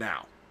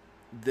 Now,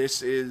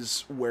 this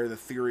is where the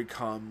theory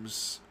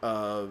comes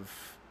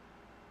of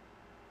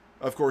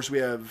course, we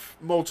have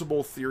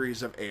multiple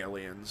theories of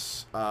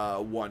aliens.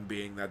 One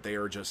being that they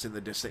are just in the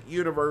distant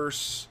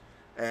universe,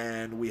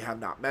 and we have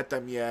not met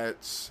them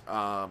yet.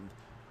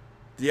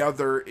 The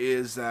other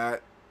is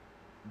that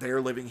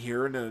they're living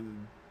here in a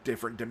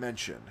different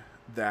dimension.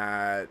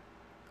 That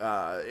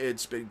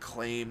it's been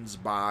claimed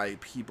by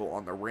people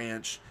on the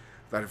ranch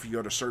that if you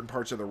go to certain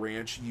parts of the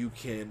ranch, you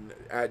can,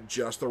 at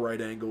just the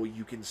right angle,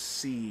 you can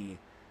see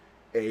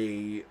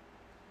a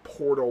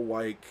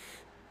portal-like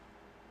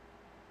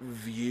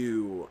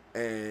view,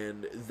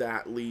 and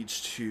that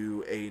leads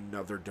to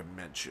another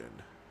dimension.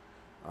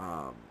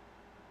 I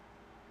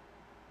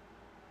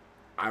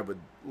would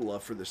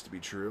love for this to be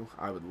true.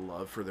 I would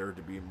love for there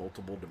to be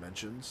multiple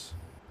dimensions.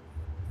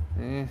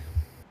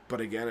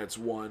 But again, it's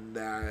one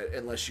that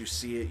unless you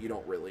see it, you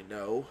don't really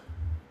know.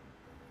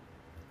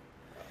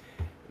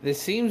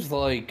 This seems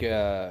like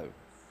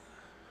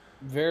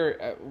very.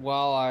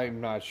 While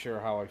I'm not sure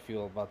how I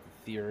feel about the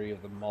theory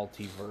of the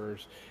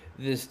multiverse,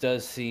 this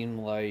does seem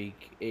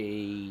like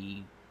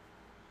a.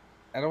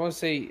 I don't want to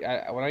say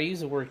when I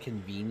use the word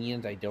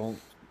convenient. I don't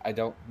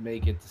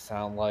make it to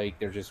sound like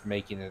they're just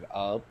making it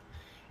up.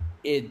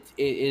 It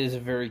is a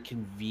very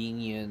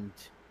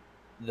convenient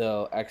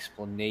though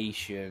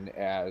explanation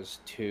as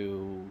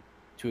to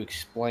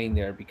explain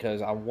there,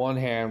 because on one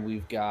hand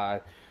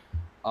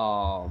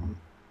um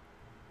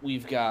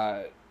we've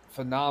got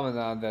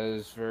phenomenon that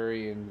is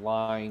very in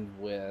line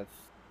with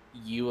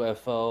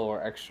UFO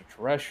or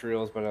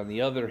extraterrestrials, but on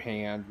the other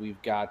hand, we've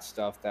got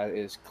stuff that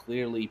is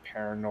clearly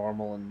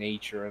paranormal in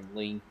nature and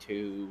linked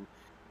to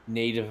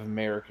Native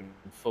American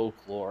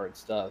folklore and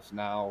stuff.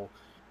 Now,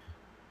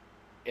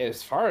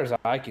 as far as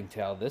I can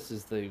tell, this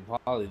is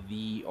probably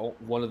the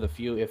one of the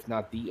few, if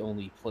not the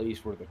only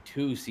place where the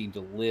two seem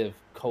to live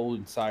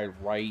coincide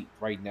right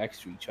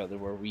next to each other,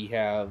 where we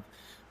have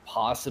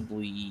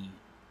possibly,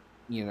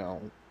 you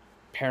know,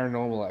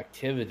 paranormal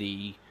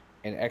activity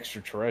and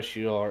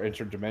extraterrestrial or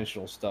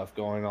interdimensional stuff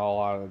going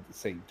all out at the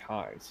same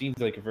time. It seems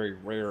like a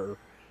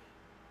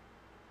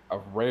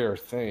rare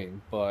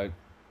thing, but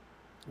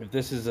if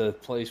this is a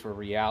place where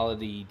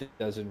reality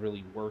doesn't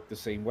really work the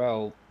same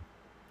well,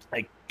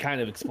 it kind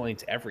of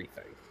explains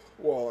everything.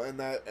 Well, and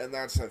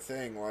that's the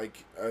thing.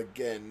 Like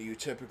again, you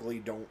typically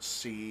don't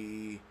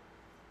see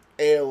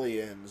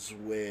aliens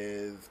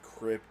with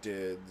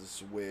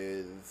cryptids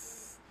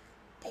with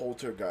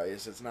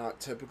poltergeists. It's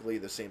not typically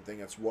the same thing.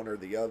 It's one or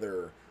the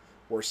other.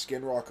 Where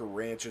Skinwalker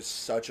Ranch is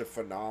such a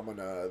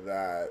phenomena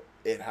that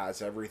it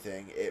has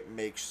everything.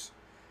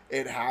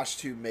 It has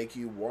to make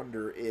you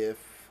wonder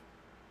if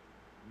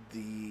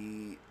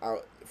the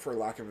for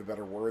lack of a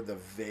better word, the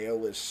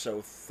veil is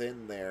so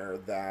thin there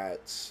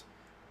that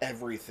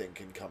everything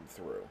can come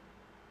through,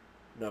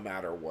 no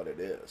matter what it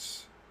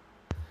is.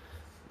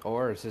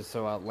 Or is it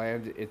so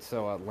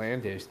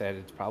outlandish that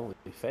it's probably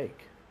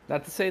fake?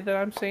 Not to say that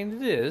I'm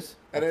saying it is.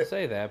 Not And to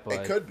say that, it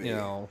but could be. you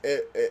know,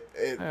 It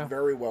yeah.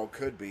 very well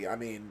could be. I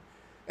mean,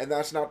 And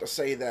that's not to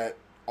say that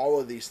all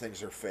of these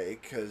things are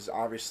fake, because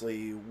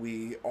obviously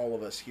all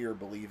of us here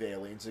believe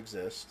aliens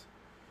exist.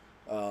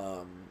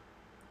 Um,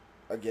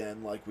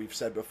 Again, like we've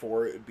said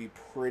before, it would be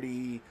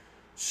pretty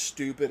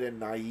stupid and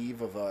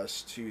naive of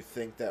us to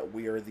think that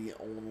we are the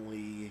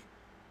only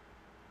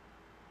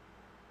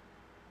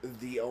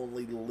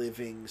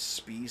living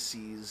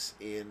species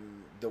in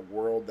the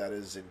world that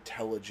is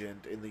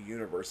intelligent, in the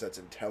universe that's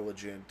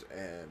intelligent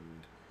and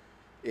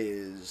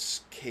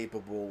is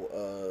capable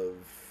of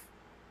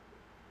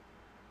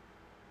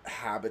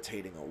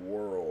habitating a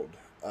world.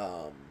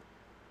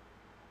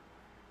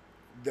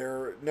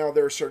 There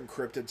are certain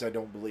cryptids I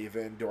don't believe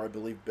in. Do I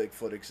believe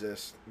Bigfoot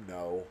exists?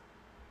 No.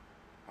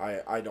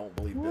 I don't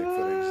believe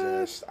Bigfoot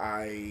exists.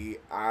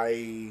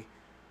 I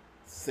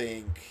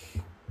think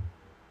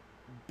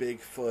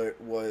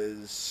Bigfoot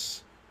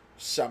was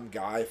some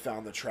guy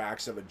found the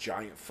tracks of a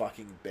giant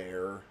fucking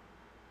bear,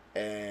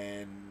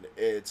 and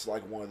it's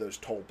like one of those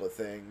tulpa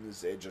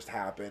things. It just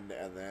happened,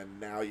 and then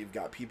now you've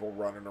got people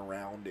running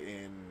around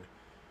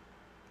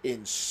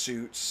in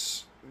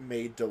suits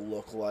made to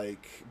look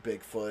like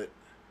Bigfoot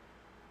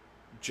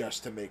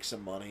just to make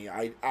some money.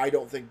 I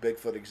don't think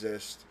Bigfoot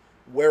exists.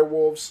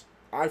 Werewolves,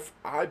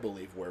 I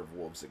believe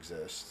werewolves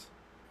exist.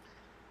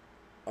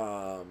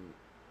 Do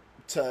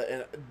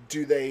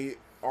they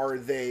are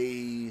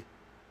they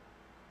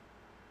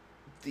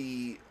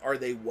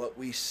what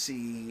we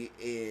see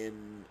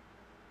in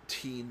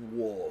Teen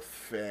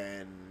Wolf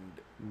and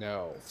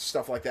No.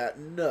 stuff like that?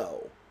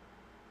 No.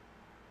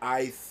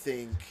 I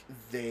think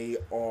they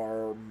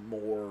are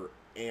more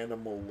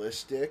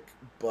animalistic,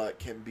 but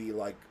can be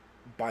like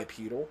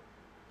bipedal.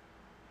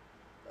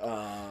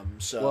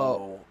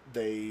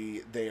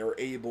 They are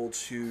able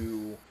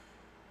to,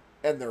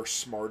 and they're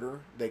smarter.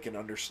 They can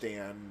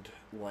understand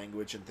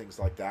language and things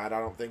like that. I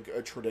don't think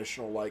a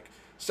traditional, like,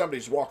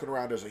 somebody's walking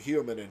around as a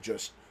human and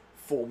just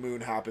full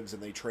moon happens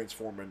and they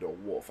transform into a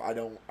wolf. I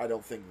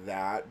don't think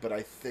that, but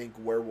I think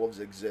werewolves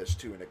exist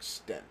to an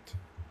extent.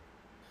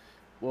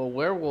 Well,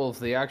 werewolves,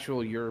 the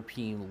actual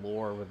European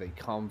lore where they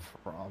come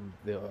from,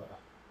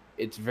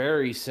 it's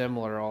very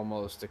similar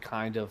almost to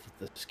kind of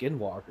the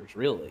Skinwalkers,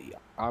 really,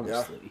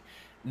 honestly.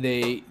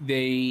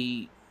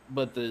 Yeah.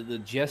 But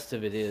the gist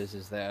of it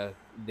is that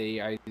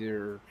they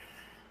either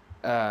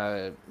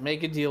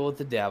make a deal with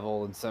the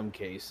devil in some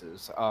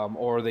cases,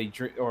 or they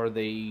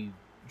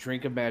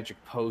drink a magic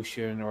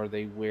potion, or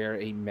they wear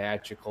a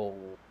magical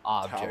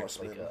object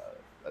Talisman. like a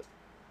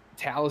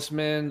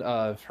talisman.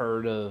 I've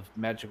heard of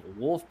magical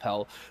wolf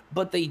pelt,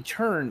 but they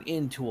turn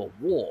into a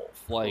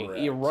wolf. Like,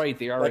 Correct. you're right,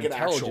 they are like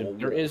intelligent.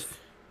 There is wolf.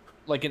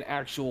 like an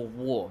actual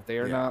wolf. They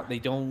are not.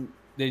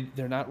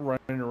 They're not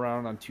running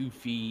around on 2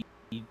 feet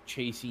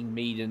chasing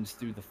maidens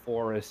through the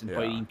forest and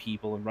biting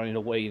people and running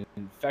away and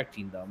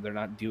infecting them. They're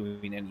not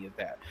doing any of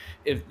that.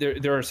 If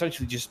they're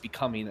essentially just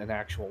becoming an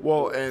actual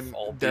wolf, and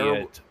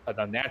albeit an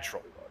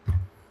unnatural one.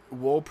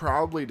 We'll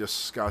probably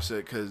discuss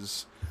it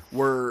because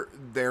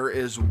there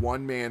is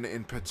one man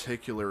in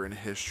particular in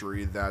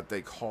history that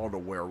they called a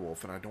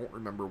werewolf, and I don't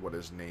remember what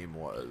his name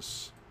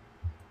was.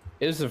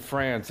 It was in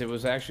France. It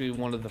was actually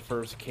one of the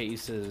first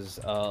cases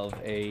of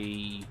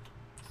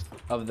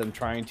them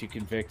trying to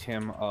convict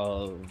him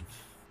of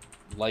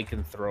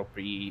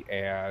lycanthropy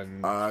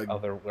and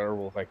other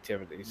werewolf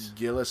activities.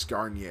 Gilles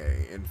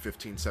Garnier in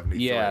 1573.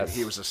 Yes.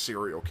 He was a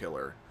serial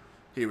killer.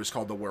 He was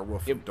called the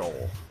Werewolf of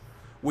Dole.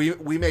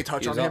 We may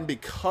touch on him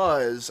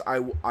because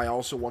I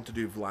also want to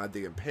do Vlad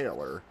the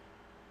Impaler,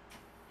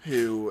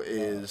 who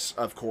is,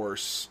 of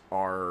course,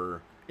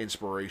 our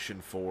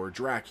inspiration for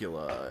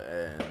Dracula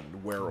and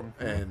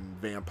and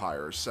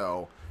vampires.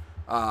 So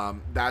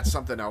that's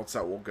something else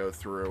that we'll go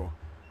through.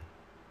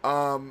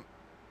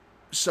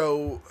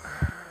 So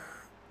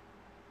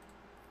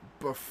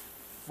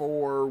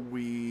before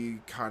we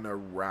kind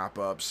of wrap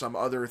up, some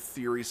other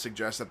theories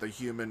suggest that the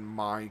human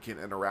mind can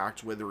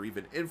interact with or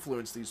even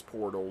influence these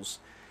portals,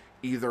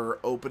 either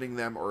opening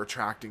them or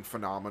attracting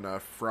phenomena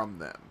from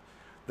them.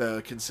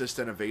 The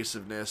consistent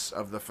evasiveness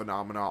of the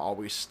phenomena,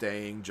 always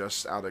staying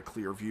just out of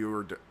clear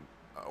view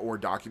or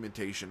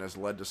documentation, has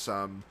led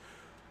some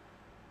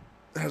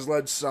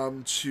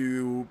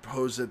to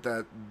posit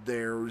that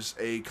there's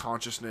a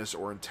consciousness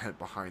or intent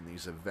behind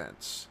these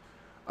events.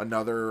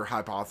 Another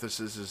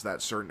hypothesis is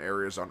that certain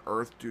areas on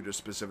Earth, due to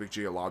specific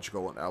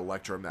geological and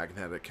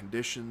electromagnetic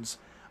conditions,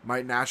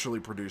 might naturally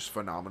produce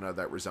phenomena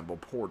that resemble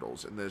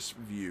portals. In this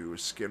view,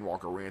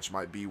 Skinwalker Ranch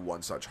might be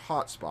one such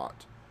hotspot.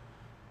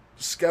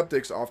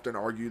 Skeptics often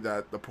argue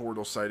that the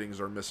portal sightings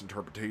are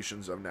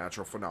misinterpretations of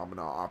natural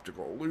phenomena,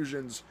 optical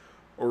illusions,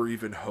 or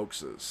even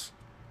hoaxes.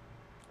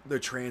 The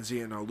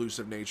transient and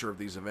elusive nature of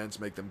these events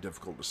make them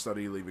difficult to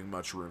study, leaving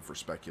much room for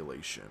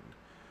speculation.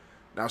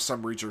 Now,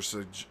 some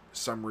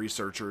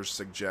researchers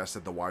suggest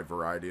that the wide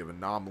variety of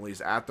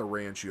anomalies at the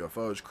ranch,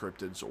 UFOs,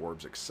 cryptids,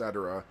 orbs,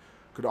 etc.,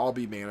 could all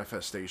be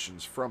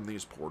manifestations from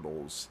these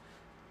portals,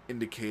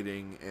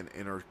 indicating an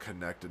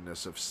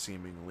interconnectedness of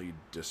seemingly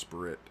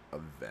disparate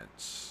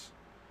events.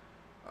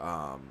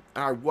 And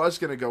I was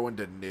going to go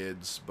into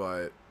NIDS,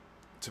 but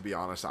to be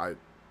honest,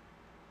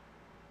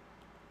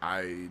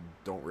 I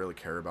don't really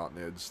care about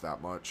NIDS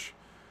that much.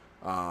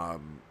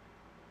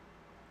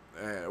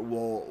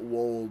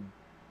 We'll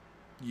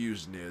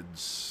use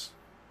NIDS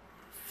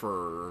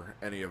for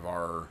any of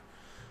our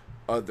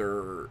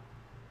other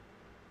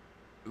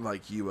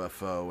like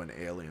UFO and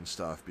alien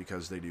stuff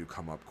because they do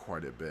come up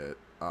quite a bit.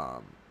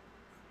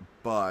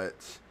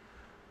 But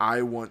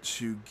I want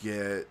to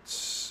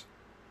get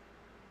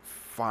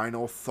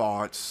final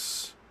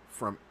thoughts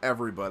from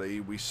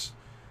everybody.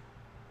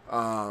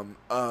 Of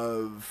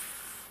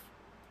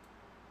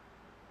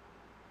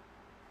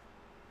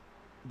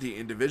the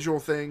individual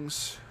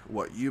things,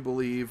 what you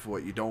believe,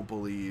 what you don't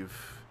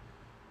believe,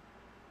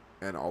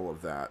 and all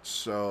of that.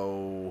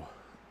 So,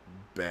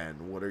 Ben,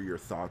 what are your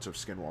thoughts of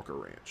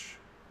Skinwalker Ranch?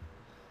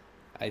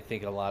 I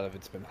think a lot of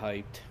it's been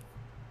hyped.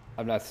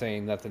 I'm not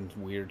saying nothing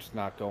weird's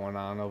not going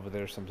on over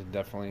there. Something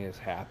definitely has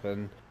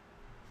happened.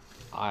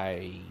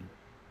 I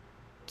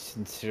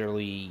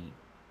sincerely,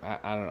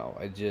 I don't know.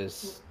 I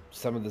just,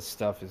 some of the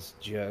stuff is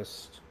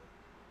just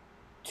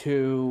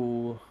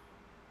too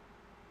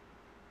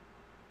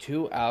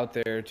out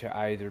there to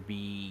either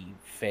be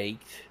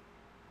faked,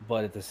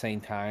 but at the same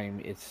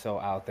time, it's so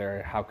out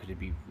there. How could it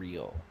be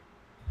real?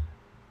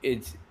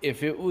 It's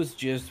if it was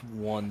just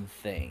one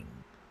thing,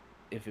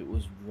 if it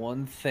was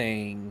one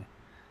thing,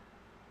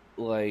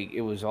 like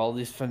it was all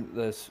this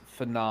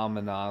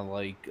phenomenon,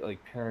 like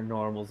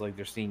paranormals, like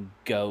they're seeing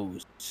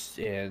ghosts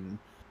and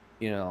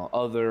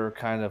other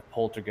kind of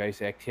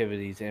poltergeist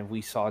activities, and we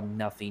saw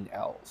nothing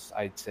else.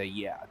 I'd say,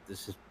 yeah,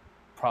 this is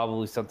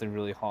probably something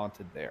really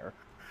haunted there.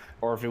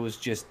 Or if it was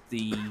just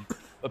the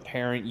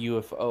apparent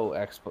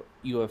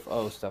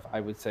UFO stuff, I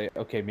would say,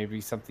 okay,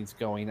 maybe something's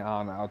going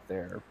on out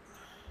there.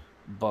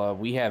 But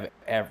we got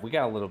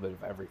a little bit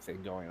of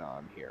everything going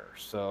on here.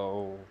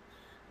 So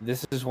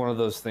this is one of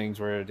those things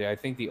where I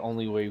think the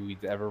only way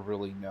we'd ever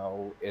really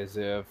know is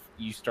if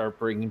you start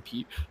bringing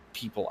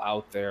people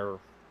out there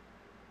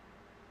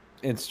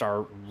and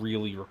start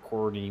really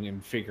recording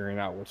and figuring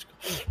out what's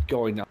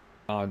going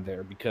on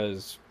there.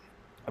 Because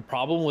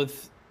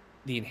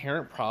the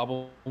inherent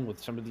problem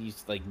with some of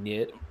these like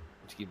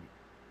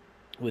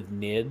with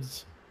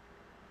NIDS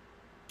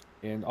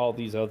and all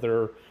these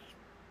other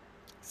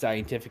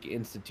scientific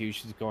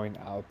institutions going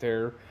out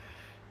there,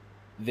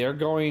 they're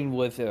going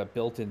with a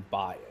built-in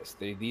bias.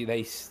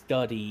 They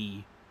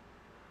study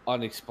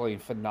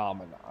unexplained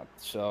phenomena,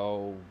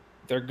 so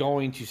they're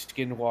going to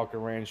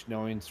Skinwalker Ranch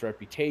knowing its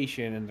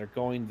reputation, and they're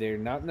going there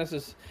not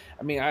necessarily.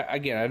 I mean,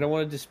 again, I don't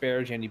want to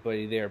disparage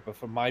anybody there, but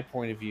from my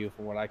point of view,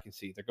 from what I can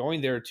see, they're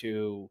going there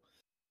to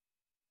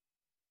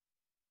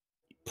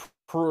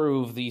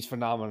prove these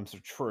phenomena are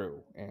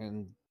true,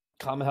 and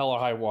come hell or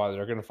high water,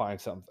 they're going to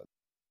find something.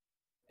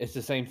 It's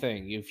the same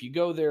thing. If you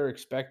go there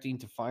expecting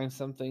to find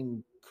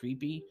something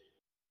creepy,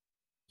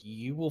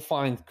 you will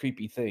find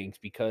creepy things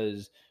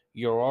because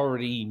you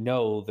already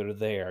know they're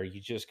there. You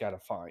just got to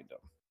find them.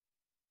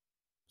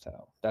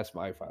 So that's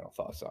my final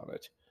thoughts on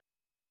it.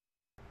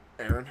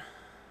 Aaron?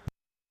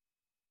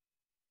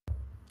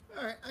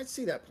 All right, I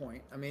see that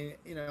point. I mean,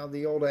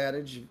 the old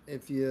adage,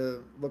 if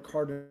you look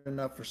hard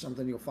enough for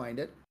something, you'll find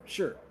it.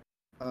 Sure.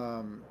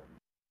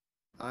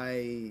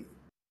 I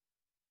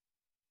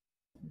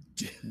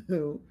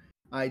do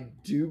I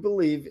do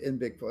believe in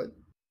Bigfoot.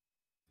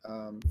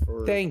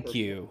 Thank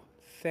you.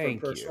 For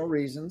personal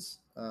reasons.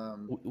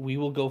 We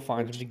will go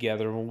find him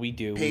together when we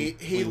do.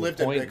 He lived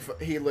in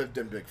Bigfoot. He lived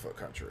in Bigfoot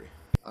country.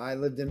 I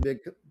lived in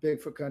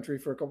Bigfoot country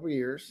for a couple of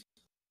years,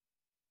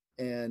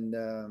 and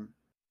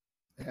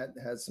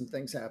had some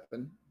things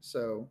happen.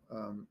 So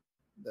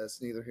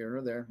that's neither here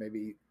nor there.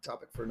 Maybe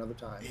topic for another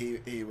time.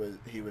 He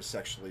was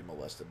sexually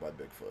molested by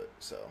Bigfoot.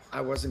 So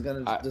I wasn't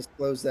going to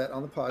disclose that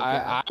on the podcast.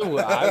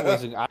 I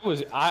wasn't.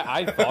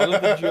 I thought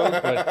of the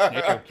joke, but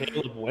damn,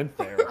 Caleb went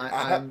there.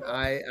 I'm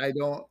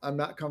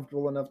not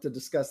comfortable enough to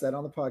discuss that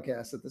on the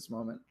podcast at this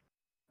moment.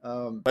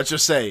 Let's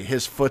just say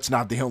his foot's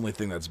not the only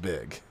thing that's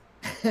big.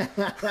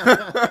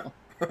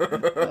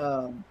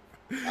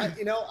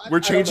 We're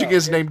changing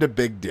his name to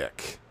Big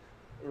Dick.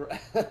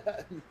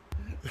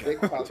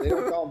 Big Papa. They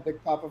don't call him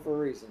Big Papa for a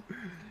reason.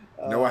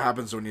 Know what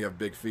happens when you have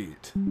big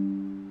feet?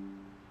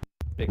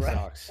 Big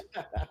socks.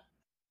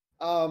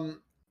 I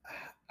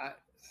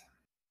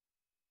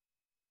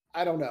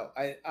don't know.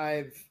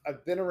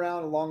 I've been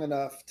around long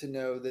enough to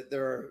know that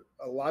there are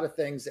a lot of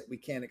things that we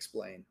can't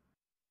explain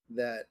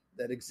that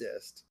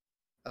exist.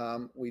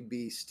 We'd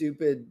be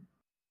stupid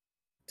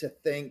to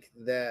think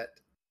that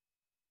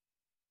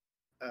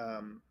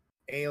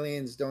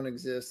aliens don't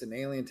exist and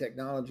alien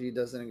technology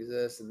doesn't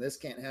exist and this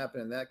can't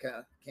happen and that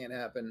can't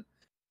happen.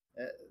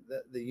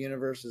 The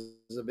universe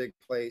is a big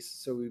place,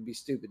 so we'd be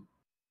stupid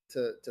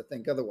to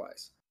think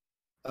otherwise.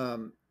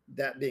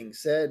 That being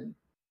said,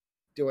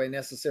 do I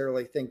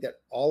necessarily think that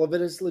all of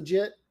it is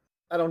legit?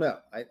 I don't know.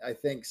 I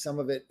think some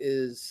of it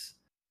is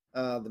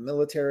the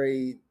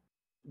military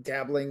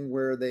dabbling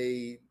where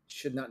they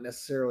should not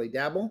necessarily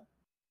dabble.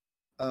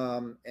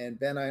 And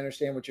Ben, I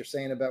understand what you're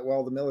saying about,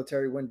 well, the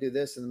military wouldn't do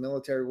this and the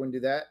military wouldn't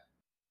do that.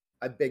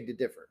 I beg to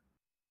differ.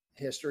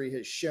 History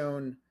has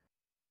shown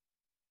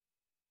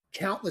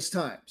countless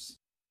times,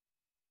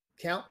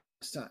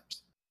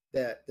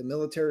 that the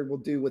military will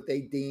do what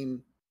they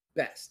deem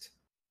best.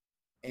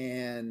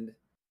 And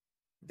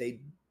they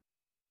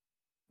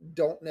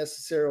don't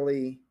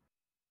necessarily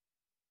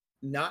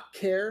not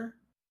care,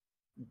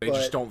 They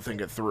just but, don't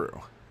think it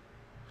through.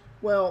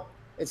 well,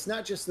 it's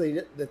not just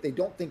that they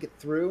don't think it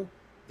through.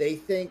 They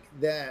think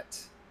that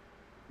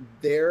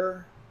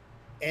their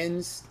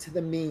ends to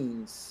the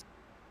means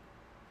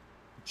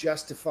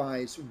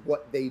justifies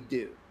what they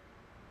do.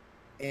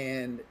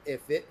 And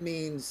if it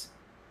means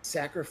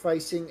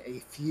sacrificing a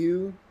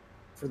few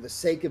for the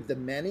sake of the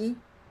many,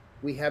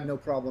 we have no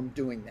problem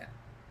doing that.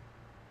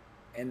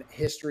 And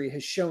history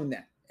has shown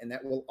that, and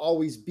that will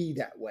always be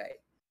that way.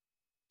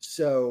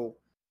 So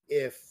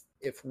if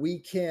we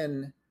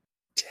can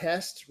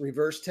test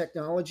reverse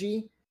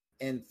technology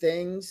and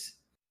things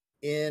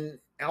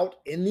out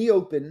in the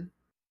open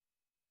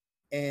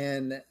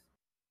and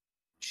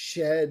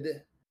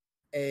shed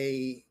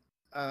a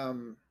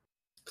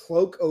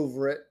cloak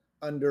over it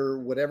under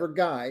whatever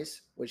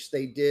guise, which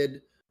they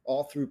did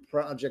all through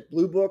Project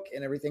Blue Book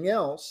and everything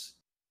else,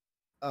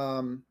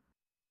 I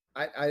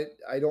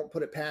don't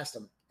put it past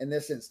them in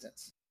this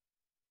instance.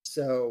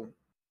 So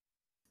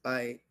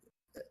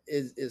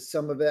is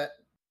some of that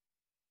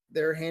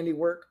their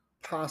handiwork?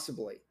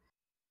 Possibly.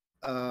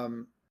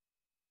 And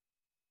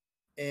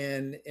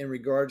in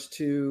regards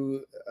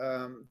to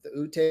the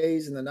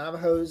Utes and the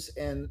Navajos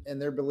and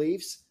their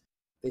beliefs,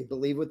 they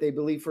believe what they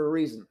believe for a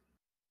reason.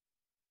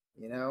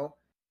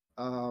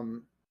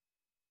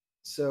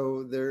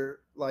 So they're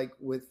like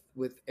with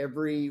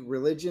every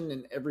religion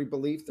and every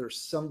belief, there's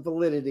some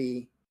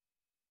validity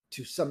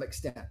to some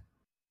extent.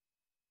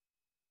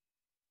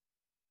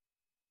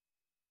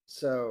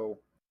 So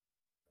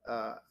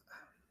I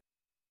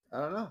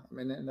don't know. I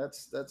mean, and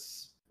that's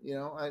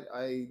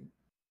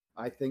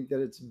I think that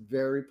it's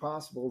very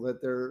possible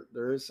that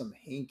there is some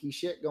hinky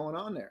shit going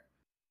on there,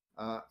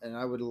 and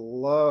I would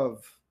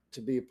love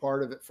to be a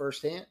part of it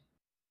firsthand,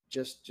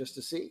 just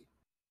to see.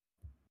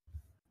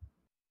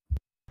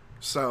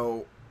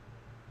 So,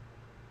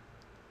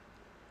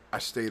 I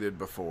stated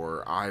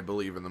before, I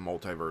believe in the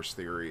multiverse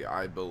theory.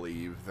 I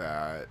believe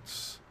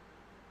that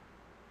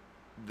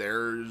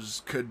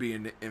there's could be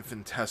an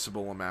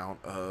infinitesimal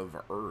amount of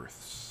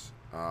Earths.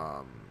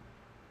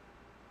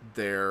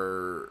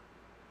 There,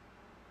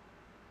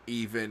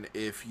 even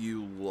if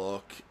you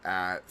look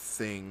at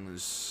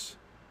things,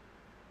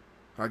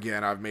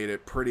 again, I've made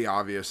it pretty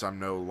obvious I'm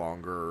no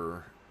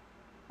longer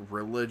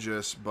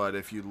religious, but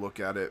if you look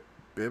at it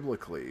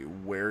biblically,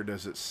 where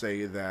does it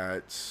say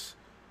that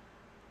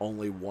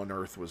only one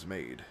Earth was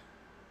made?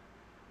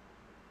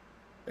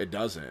 It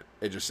doesn't.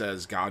 It just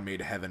says God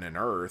made heaven and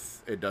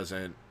earth. It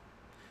doesn't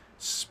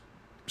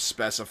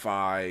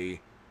specify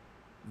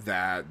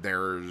that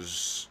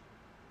there's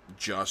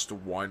just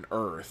one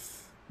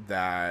Earth.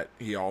 That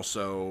he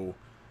also,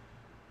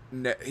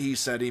 he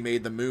said he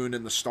made the moon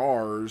and the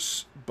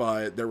stars,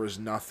 but there was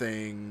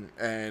nothing,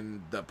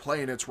 and the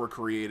planets were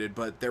created,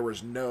 but there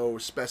was no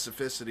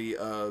specificity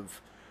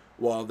of,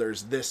 well,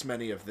 there's this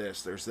many of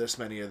this, there's this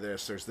many of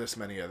this, there's this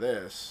many of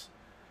this.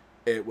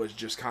 It was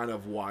just kind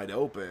of wide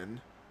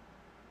open.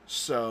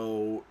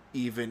 So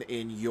even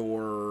in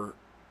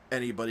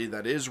anybody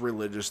that is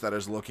religious that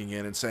is looking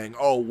in and saying,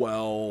 oh,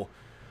 well,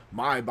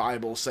 my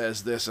Bible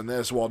says this and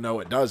this. Well, no,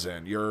 it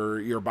doesn't.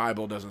 Your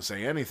Bible doesn't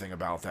say anything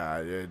about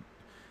that.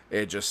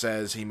 It just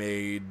says he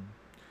made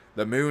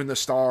the moon, the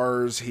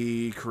stars,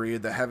 he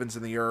created the heavens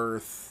and the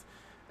earth,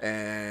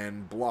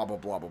 and blah, blah,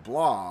 blah, blah,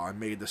 blah. And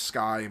made the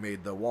sky,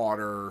 made the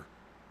water.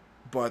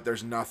 But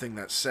there's nothing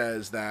that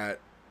says that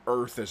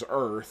Earth is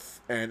Earth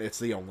and it's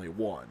the only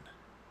one.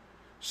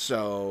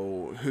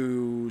 So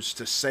who's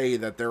to say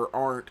that there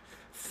aren't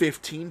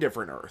 15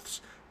 different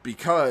Earths?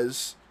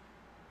 Because,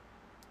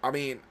 I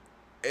mean,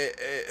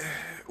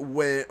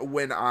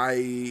 when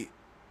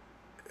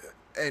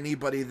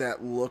anybody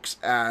that looks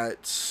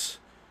at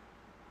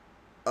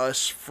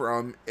us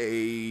from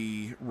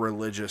a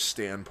religious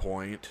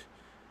standpoint,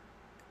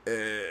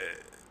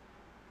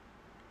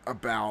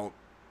 about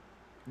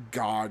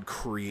God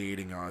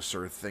creating us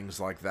or things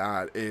like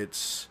that,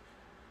 it's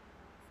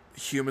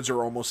humans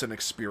are almost an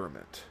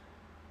experiment.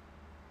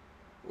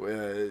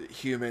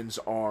 Humans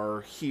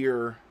are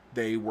here.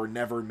 They were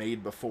never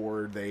made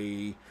before.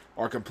 They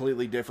are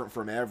completely different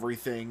from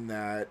everything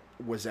that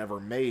was ever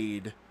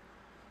made.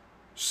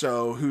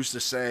 So who's to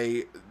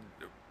say?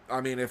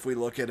 I mean, if we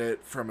look at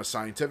it from a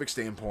scientific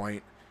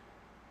standpoint,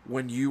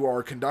 when you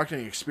are conducting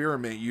an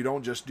experiment, you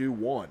don't just do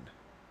one.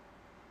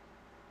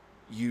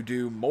 You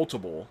do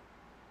multiple,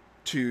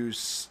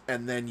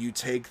 and then you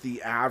take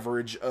the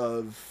average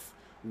of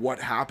what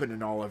happened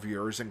in all of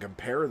yours and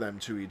compare them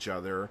to each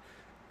other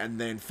and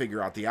then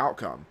figure out the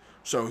outcome.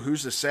 So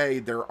who's to say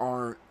there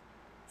aren't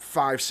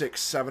 5,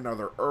 6, 7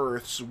 other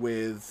Earths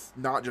with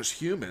not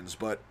just humans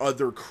but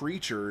other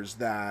creatures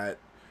that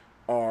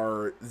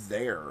are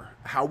there.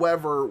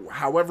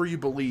 However you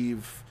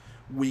believe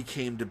we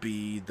came to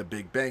be, the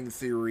Big Bang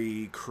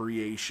Theory,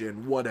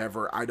 creation,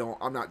 whatever.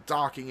 I'm not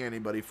docking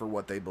anybody for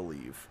what they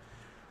believe.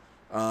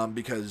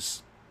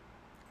 Because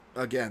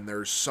again,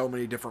 there's so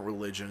many different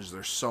religions,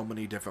 there's so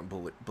many different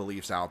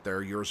beliefs out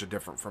there. Yours are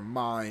different from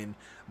mine,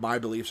 my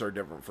beliefs are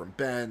different from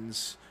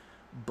Ben's,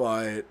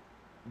 but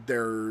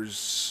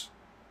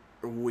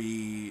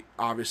we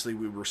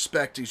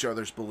respect each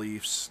other's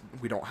beliefs.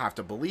 We don't have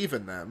to believe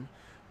in them,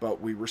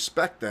 but we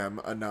respect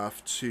them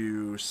enough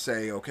to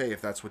say, okay,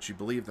 if that's what you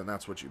believe, then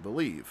that's what you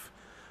believe.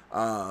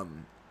 But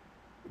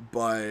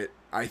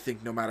I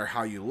think no matter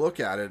how you look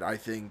at it, I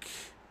think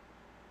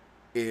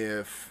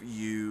it's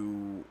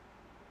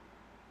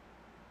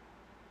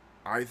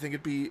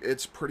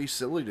pretty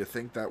silly to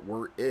think that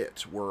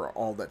we're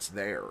all that's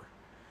there.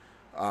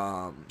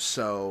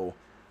 So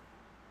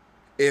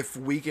if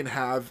we can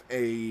have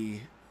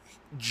a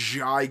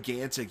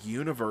gigantic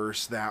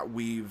universe that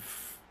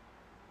we've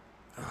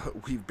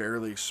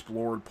barely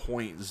explored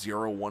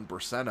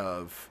 0.01%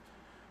 of,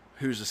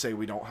 who's to say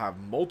we don't have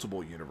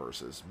multiple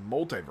universes,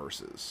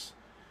 multiverses?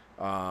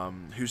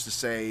 Who's to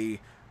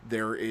say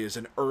there is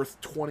an Earth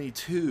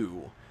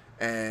 22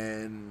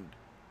 and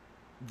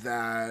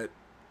that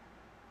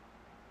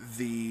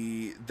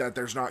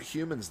there's not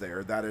humans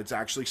there, that it's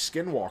actually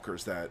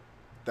skinwalkers that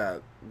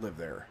live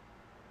there,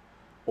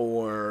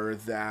 or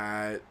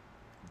that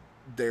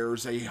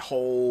there's a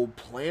whole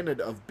planet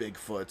of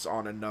Bigfoots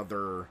on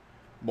another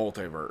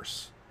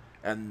multiverse,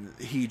 and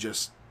he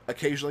just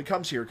occasionally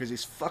comes here because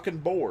he's fucking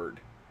bored.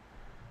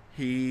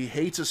 He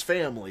hates his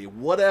family,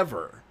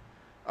 whatever.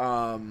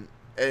 I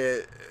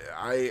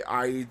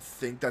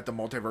think that the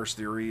multiverse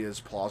theory is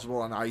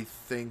plausible, and I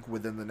think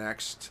within the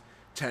next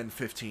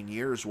 10-15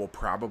 years we'll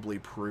probably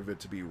prove it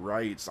to be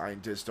right.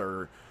 Scientists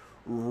are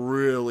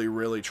really,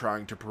 really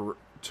trying to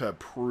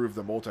prove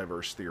the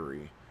multiverse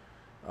theory.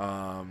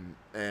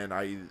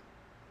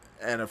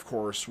 And of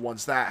course,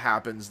 once that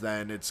happens,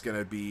 then it's going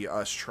to be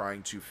us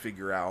trying to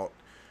figure out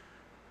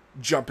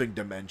jumping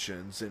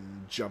dimensions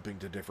and jumping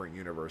to different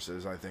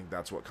universes. I think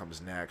that's what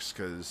comes next,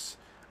 because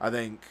I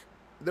think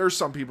there's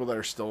some people that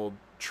are still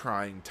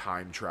trying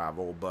time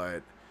travel,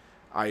 but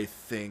I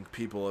think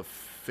people have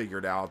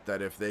figured out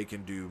that if they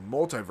can do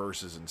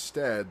multiverses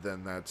instead,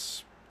 then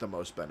that's the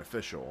most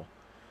beneficial.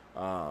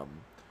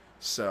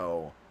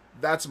 So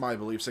that's my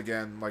beliefs.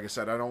 Again, like I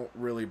said, I don't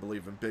really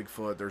believe in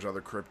Bigfoot. There's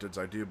other cryptids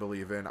I do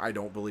believe in. I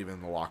don't believe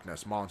in the Loch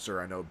Ness Monster.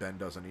 I know Ben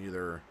doesn't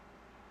either.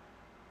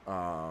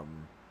 I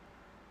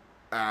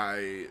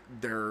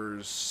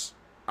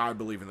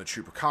believe in the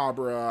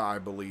Chupacabra. I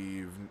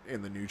believe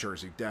in the New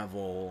Jersey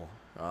Devil.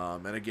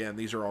 And again,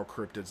 these are all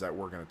cryptids that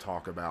we're going to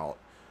talk about.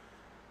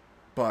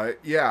 But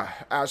yeah,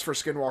 as for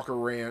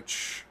Skinwalker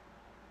Ranch,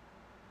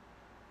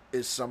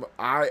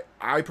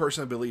 I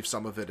personally believe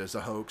some of it is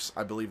a hoax.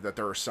 I believe that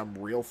there are some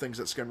real things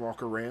at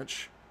Skinwalker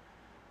Ranch,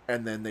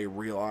 and then they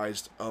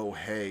realized, oh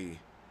hey,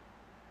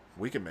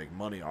 we can make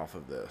money off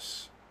of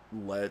this.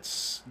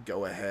 Let's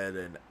go ahead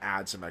and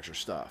add some extra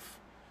stuff.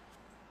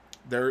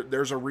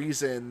 There's a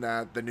reason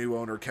that the new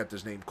owner kept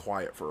his name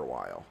quiet for a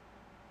while.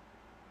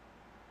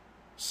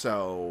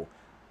 So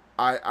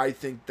I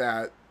think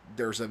that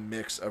there's a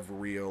mix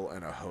of real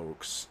and a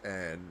hoax.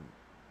 And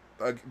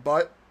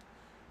but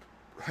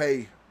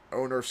hey,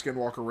 owner of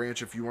Skinwalker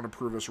Ranch, if you want to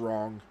prove us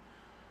wrong,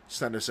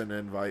 send us an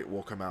invite.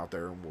 We'll come out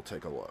there and we'll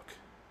take a look,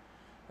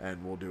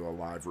 and we'll do a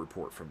live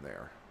report from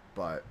there.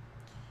 But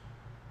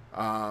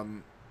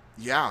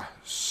yeah,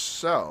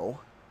 so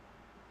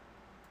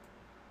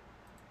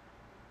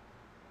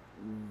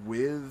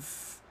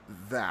with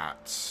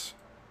that,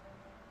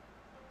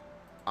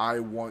 I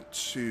want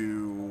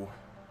to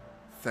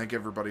thank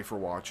everybody for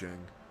watching.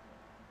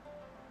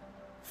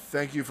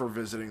 Thank you for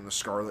visiting the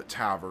Scarlet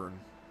Tavern.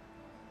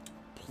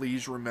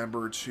 Please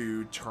remember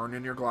to turn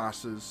in your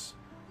glasses,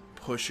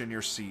 push in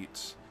your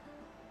seats,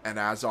 and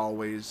as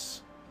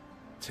always,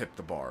 tip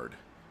the bard.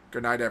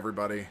 Good night,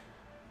 everybody.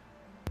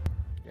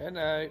 Good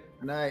night.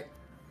 Good night.